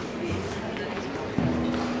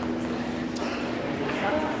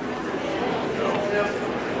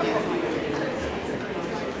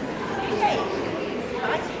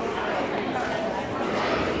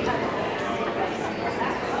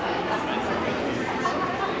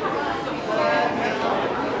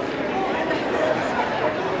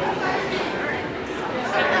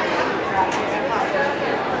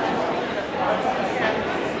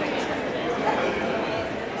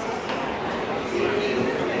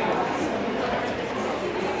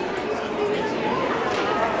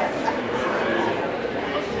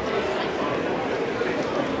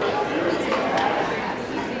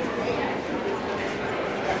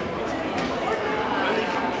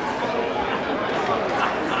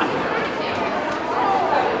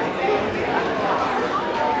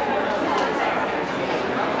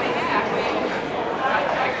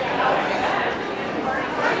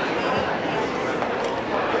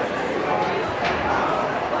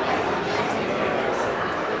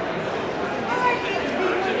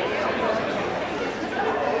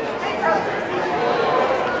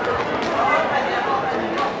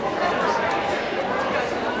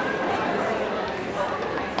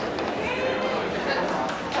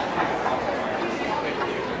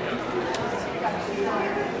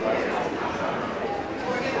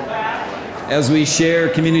 As we share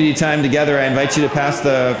community time together, I invite you to pass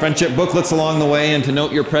the friendship booklets along the way and to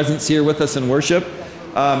note your presence here with us in worship.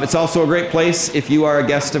 It's also a great place, if you are a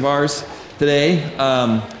guest of ours today,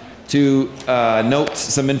 to note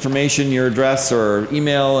some information, your address or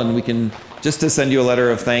email, and we can just to send you a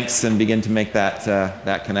letter of thanks and begin to make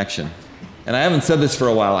that connection. And I haven't said this for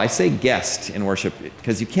a while. I say guest in worship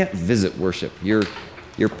because you can't visit worship.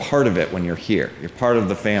 You're part of it when you're here. You're part of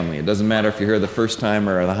the family. It doesn't matter if you're here the first time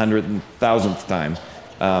or the 100,000th time.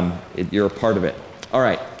 You're a part of it. All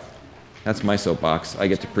right. That's my soapbox. I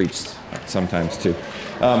get to preach sometimes too.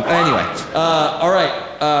 Anyway, all right.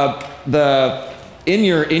 In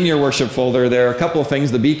your worship folder, there are a couple of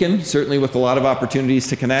things. The beacon, certainly with a lot of opportunities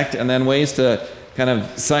to connect, and then ways to kind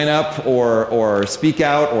of sign up or speak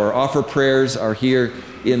out or offer prayers are here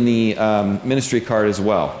in the ministry card as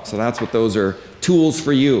well. So that's what those are tools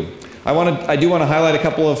for you. I do want to highlight a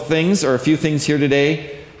couple of things or a few things here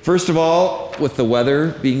today. First of all, with the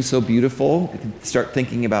weather being so beautiful, you can start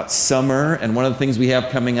thinking about summer, and one of the things we have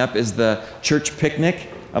coming up is the church picnic,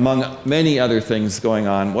 among many other things going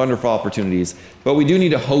on, wonderful opportunities. But we do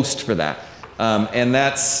need a host for that. And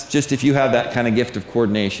that's just if you have that kind of gift of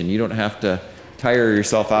coordination. You don't have to tire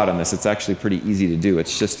yourself out on this. It's actually pretty easy to do.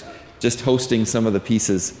 It's just hosting some of the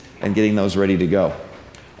pieces and getting those ready to go.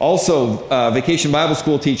 Also, Vacation Bible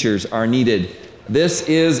School teachers are needed. This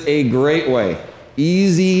is a great way,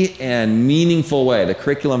 easy and meaningful way. The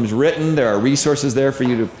curriculum's written. There are resources there for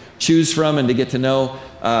you to choose from and to get to know.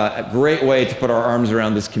 A great way to put our arms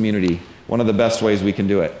around this community. One of the best ways we can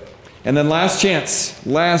do it. And then last chance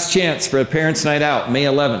for a Parents' Night Out, May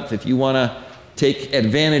 11th. If you want to take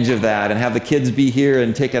advantage of that and have the kids be here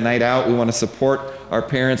and take a night out, we want to support our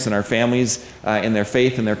parents and our families in their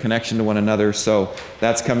faith and their connection to one another. So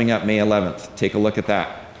that's coming up May 11th. Take a look at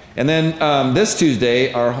that. And then this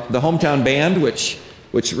Tuesday, the Hometown Band, which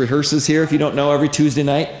rehearses here, if you don't know, every Tuesday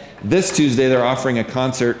night. This Tuesday, they're offering a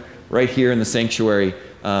concert right here in the sanctuary.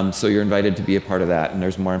 So you're invited to be a part of that. And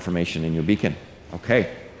there's more information in your beacon.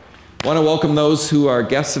 Okay. I want to welcome those who are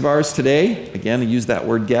guests of ours today. Again, I use that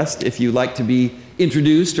word guest. If you'd like to be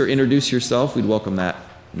introduced or introduce yourself, we'd welcome that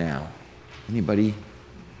now. Anybody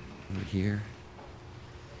over here?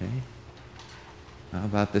 Okay. How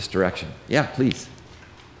about this direction? Yeah, please.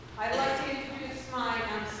 I'd like to introduce my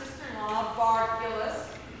sister-in-law, Barb Gillis,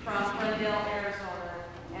 from Glendale, Arizona.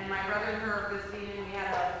 And my brother and her are visiting, and we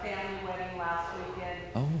had a family wedding last weekend.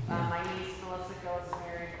 Oh, yeah. My niece, Melissa Gillis,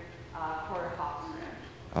 married Porter Hawkins.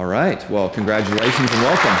 All right. Well, congratulations and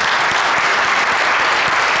welcome.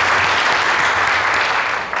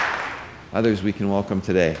 Others we can welcome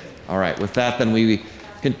today. All right. With that, then we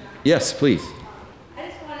can. Yes, please. I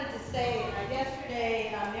just wanted to say,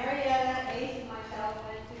 yesterday, Marietta, Ace, and myself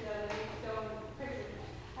went to the Livingstone prison.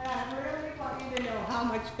 And I really want you to know how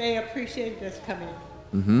much they appreciated us coming.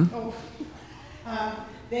 Mm-hmm.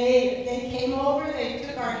 They came over, they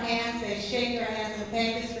took our hands, they shook our hands and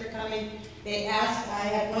thanked us for coming. They asked, I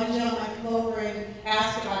had one gentleman come over and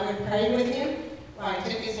asked if I would pray with him. Well, I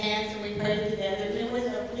took his hands and we prayed together. It was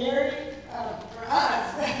a very, for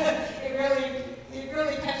us, it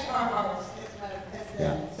really touched our hearts.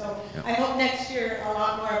 So yeah. I hope next year a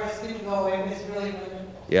lot more of us can go. It was really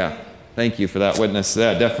wonderful. Yeah. Thank you for that witness.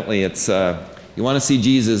 Yeah, definitely. It's you want to see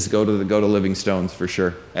Jesus, go to Livingstones for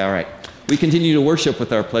sure. All right. We continue to worship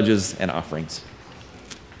with our pledges and offerings.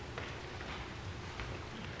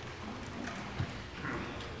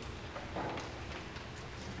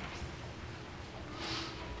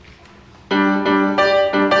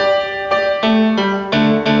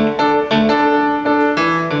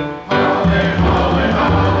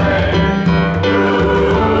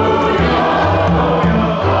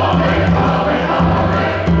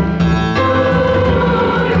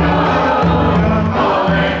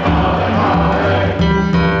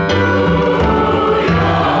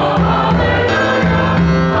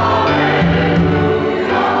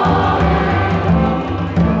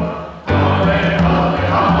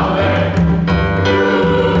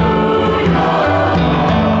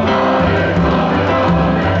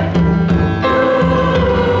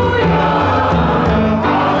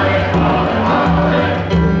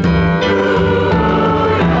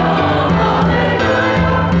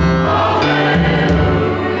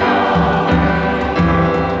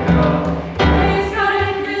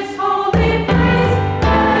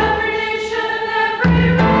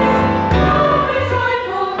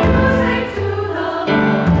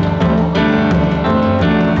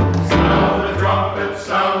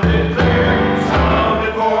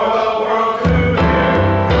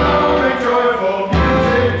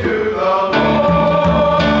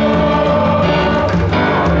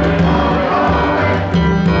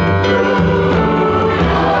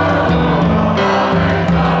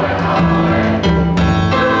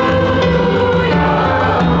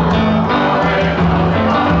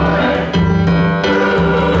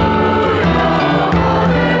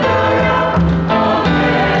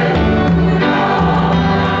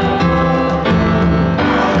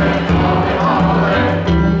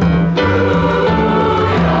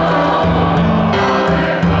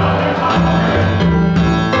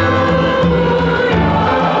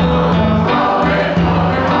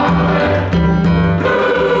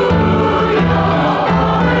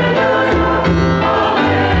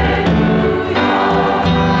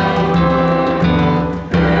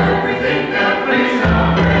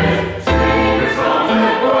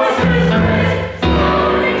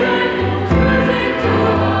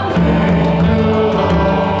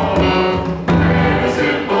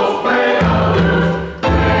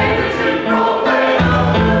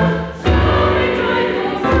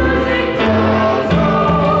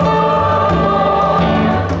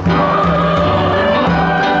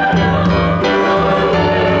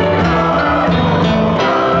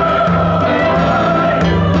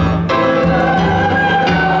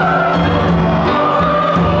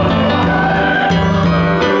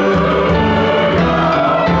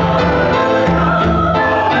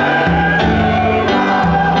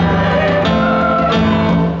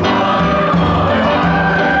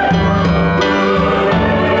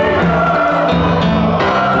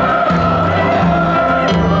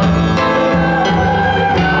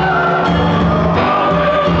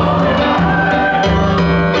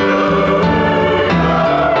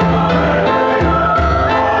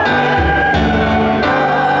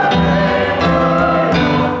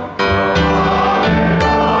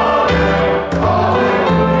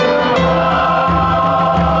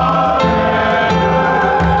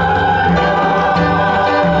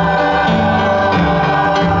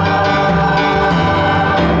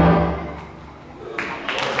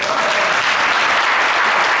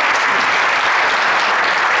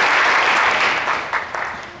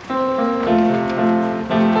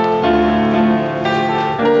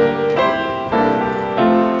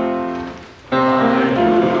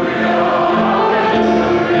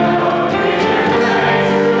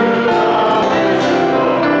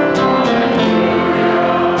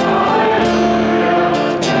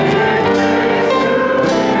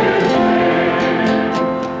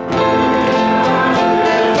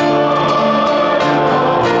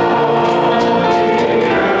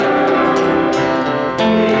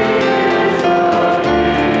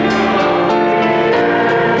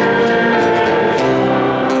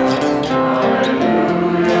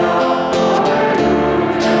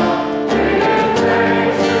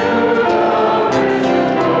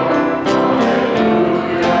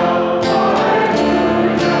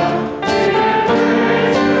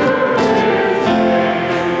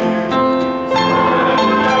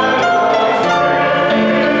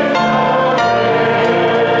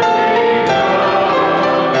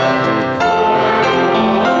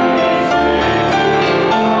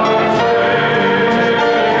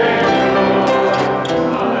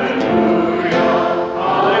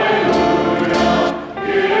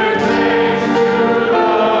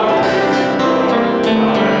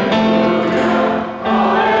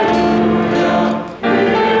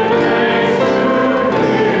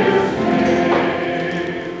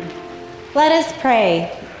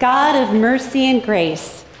 pray. God of mercy and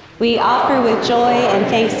grace, we offer with joy and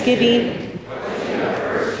thanksgiving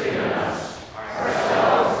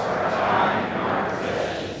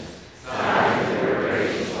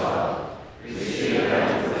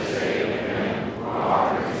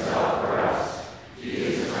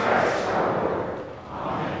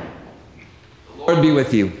Lord be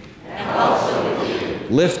with you. And also with you.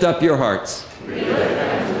 Lift up your hearts. We lift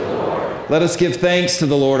them to the Lord. Let us give thanks to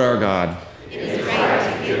the Lord our God. It is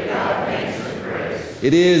right to give God thanks and praise.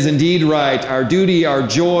 It is indeed right, our duty, our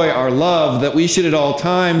joy, our love, that we should at all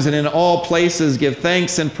times and in all places give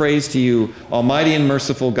thanks and praise to you, Almighty and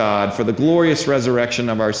merciful God, for the glorious resurrection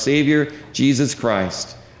of our Savior, Jesus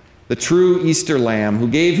Christ, the true Easter Lamb, who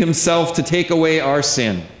gave himself to take away our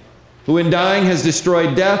sin, who in dying has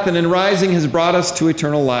destroyed death and in rising has brought us to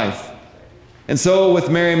eternal life. And so with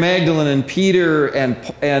Mary Magdalene and Peter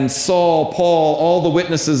and Saul, Paul, all the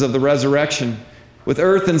witnesses of the resurrection, with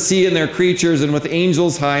earth and sea and their creatures, and with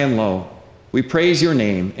angels high and low, we praise your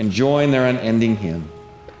name and join their unending hymn.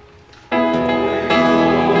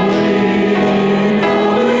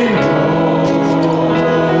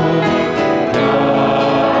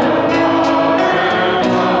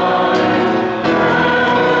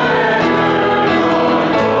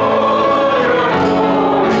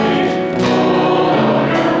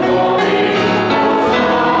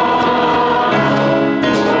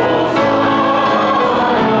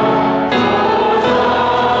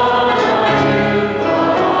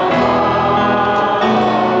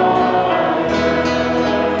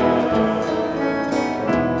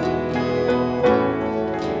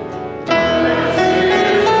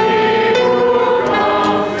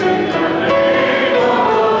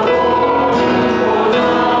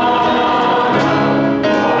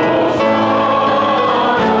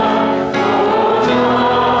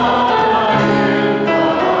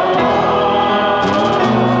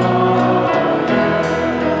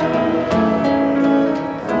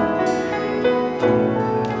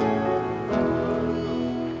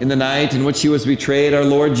 In the night in which he was betrayed, our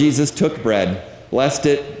Lord Jesus took bread, blessed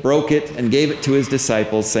it, broke it, and gave it to his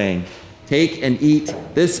disciples, saying, "Take and eat.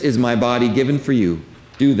 This is my body given for you.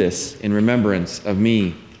 Do this in remembrance of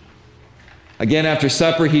me." Again, after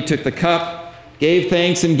supper, he took the cup, gave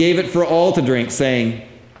thanks, and gave it for all to drink, saying,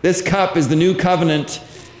 "This cup is the new covenant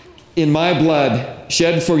in my blood,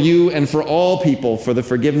 shed for you and for all people for the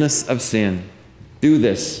forgiveness of sin. Do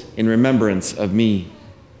this in remembrance of me."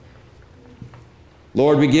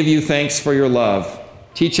 Lord, we give you thanks for your love.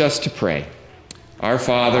 Teach us to pray. Our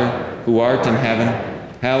Father, who art in heaven,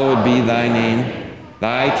 hallowed be thy name.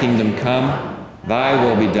 Thy kingdom come, thy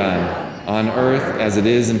will be done, on earth as it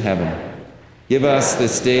is in heaven. Give us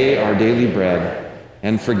this day our daily bread,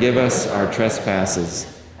 and forgive us our trespasses,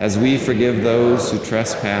 as we forgive those who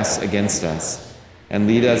trespass against us. And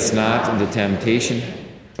lead us not into temptation,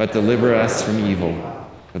 but deliver us from evil.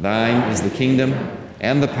 For thine is the kingdom,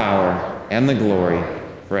 and the power, and the glory,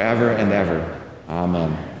 forever and ever.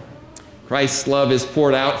 Amen. Christ's love is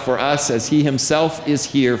poured out for us as he himself is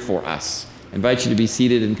here for us. I invite you to be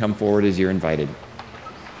seated and come forward as you're invited.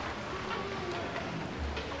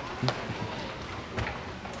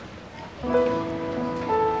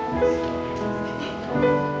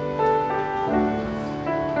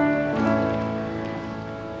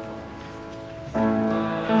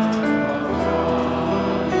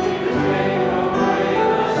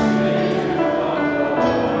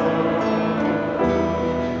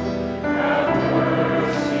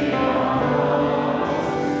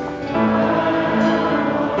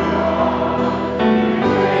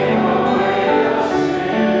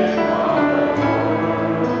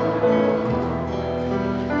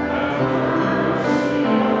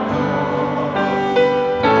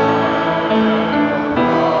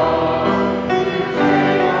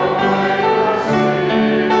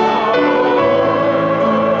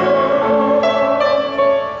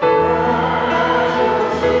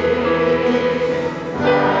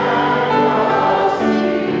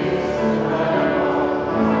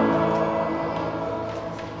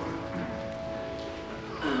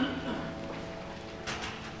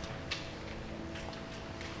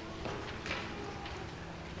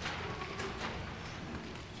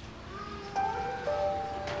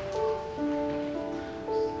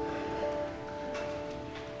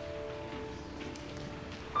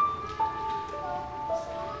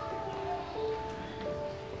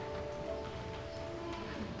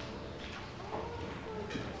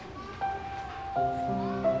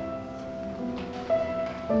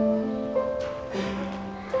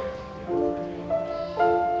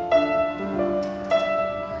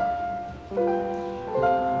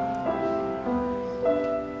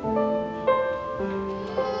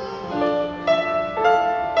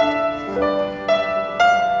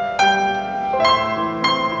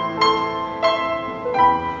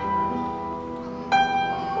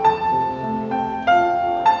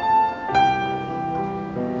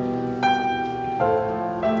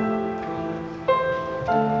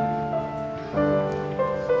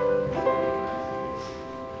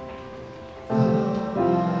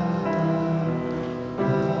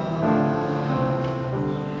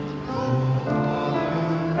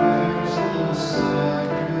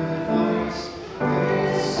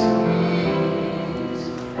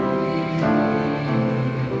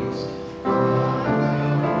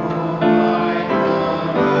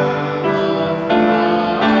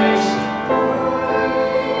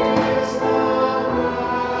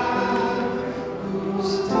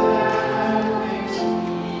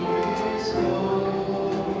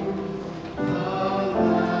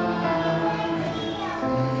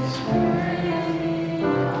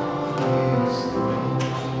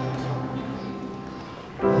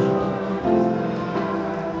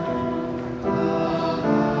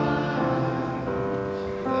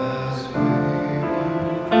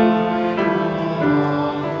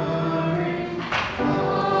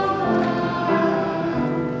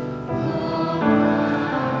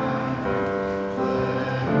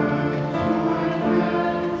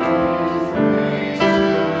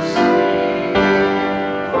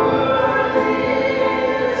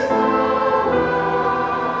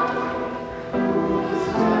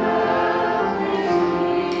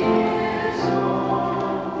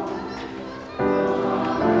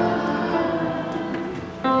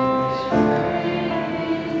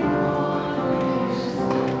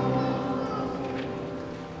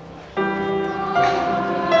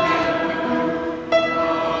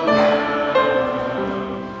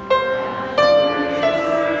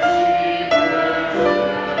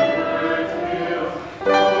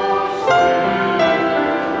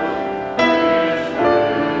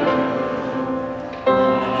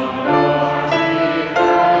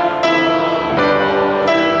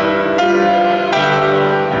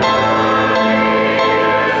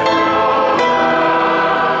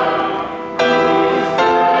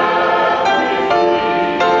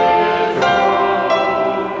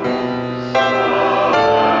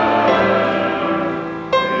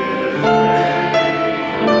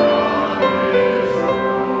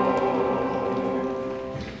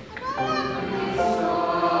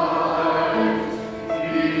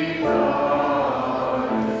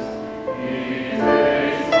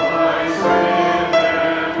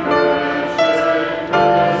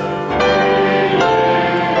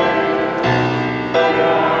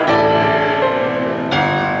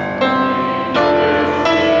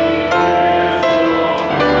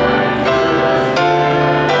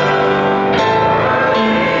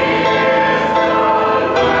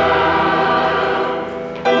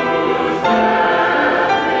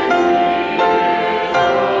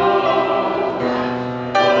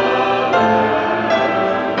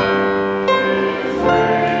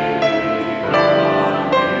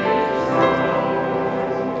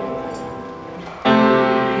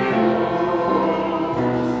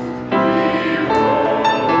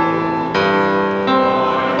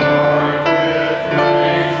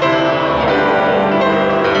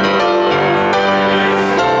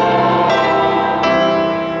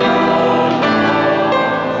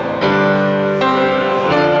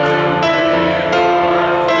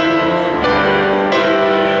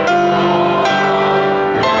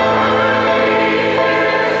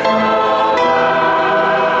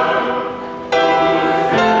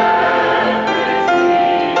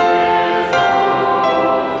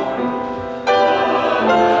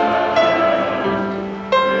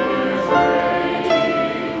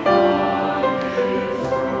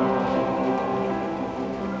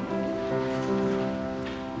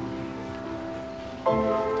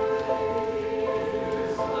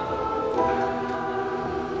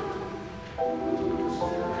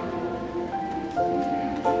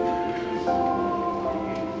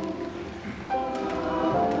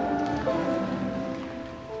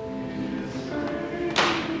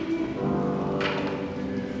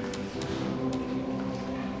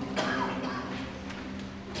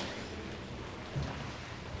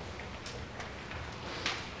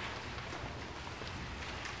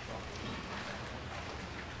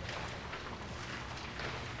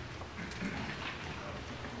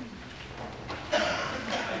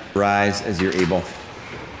 rise as you're able.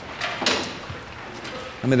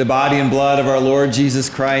 And may the body and blood of our Lord Jesus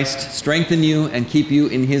Christ strengthen you and keep you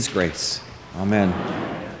in his grace. Amen.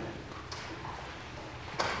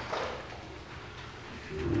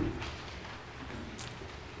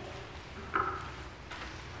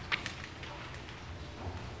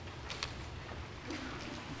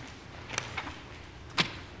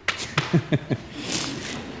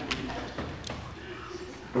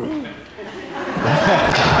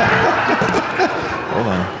 Hold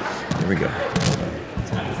on. Here we go.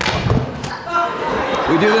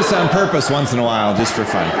 We do this on purpose once in a while, just for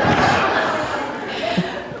fun.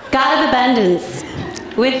 God of abundance,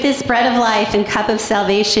 with this bread of life and cup of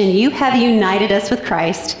salvation, you have united us with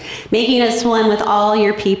Christ, making us one with all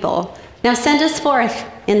your people. Now send us forth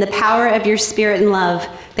in the power of your Spirit and love,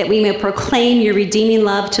 that we may proclaim your redeeming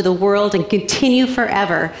love to the world and continue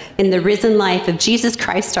forever in the risen life of Jesus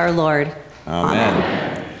Christ our Lord.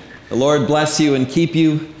 Amen. The Lord bless you and keep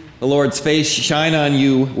you. The Lord's face shine on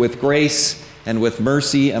you with grace and with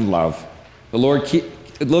mercy and love. The Lord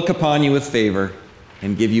look upon you with favor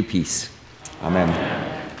and give you peace. Amen.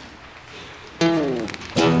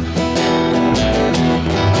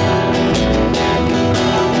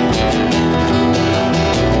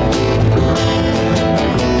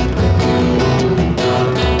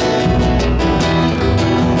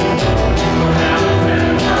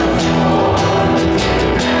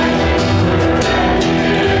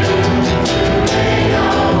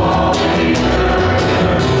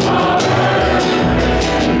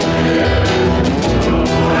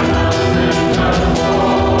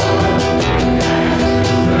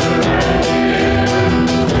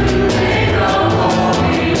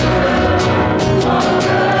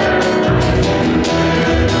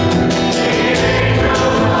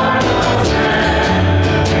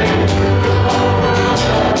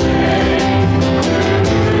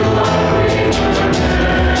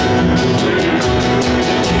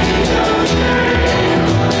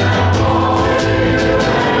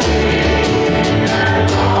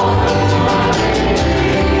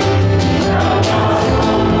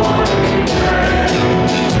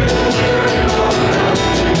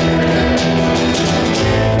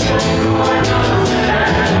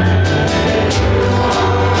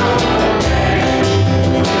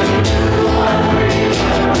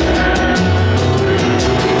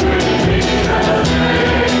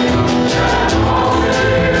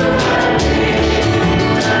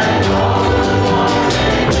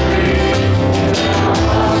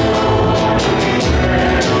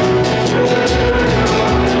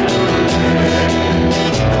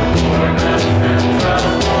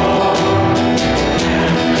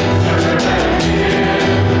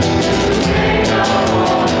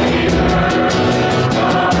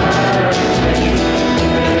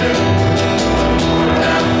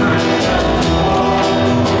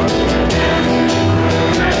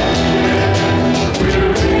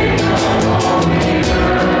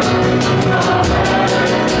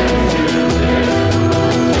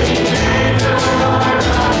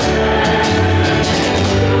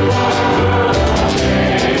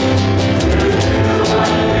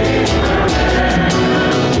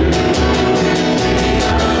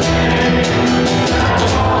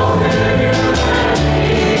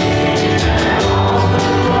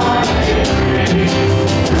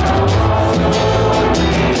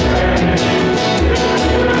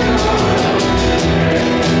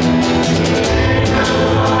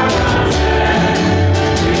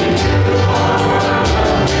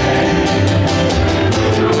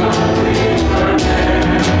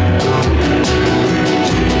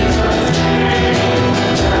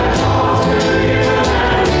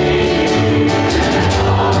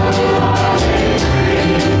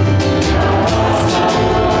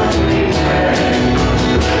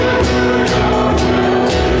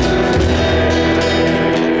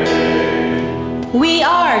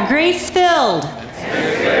 Grace-filled.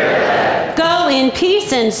 Go in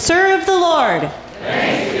peace and serve the Lord.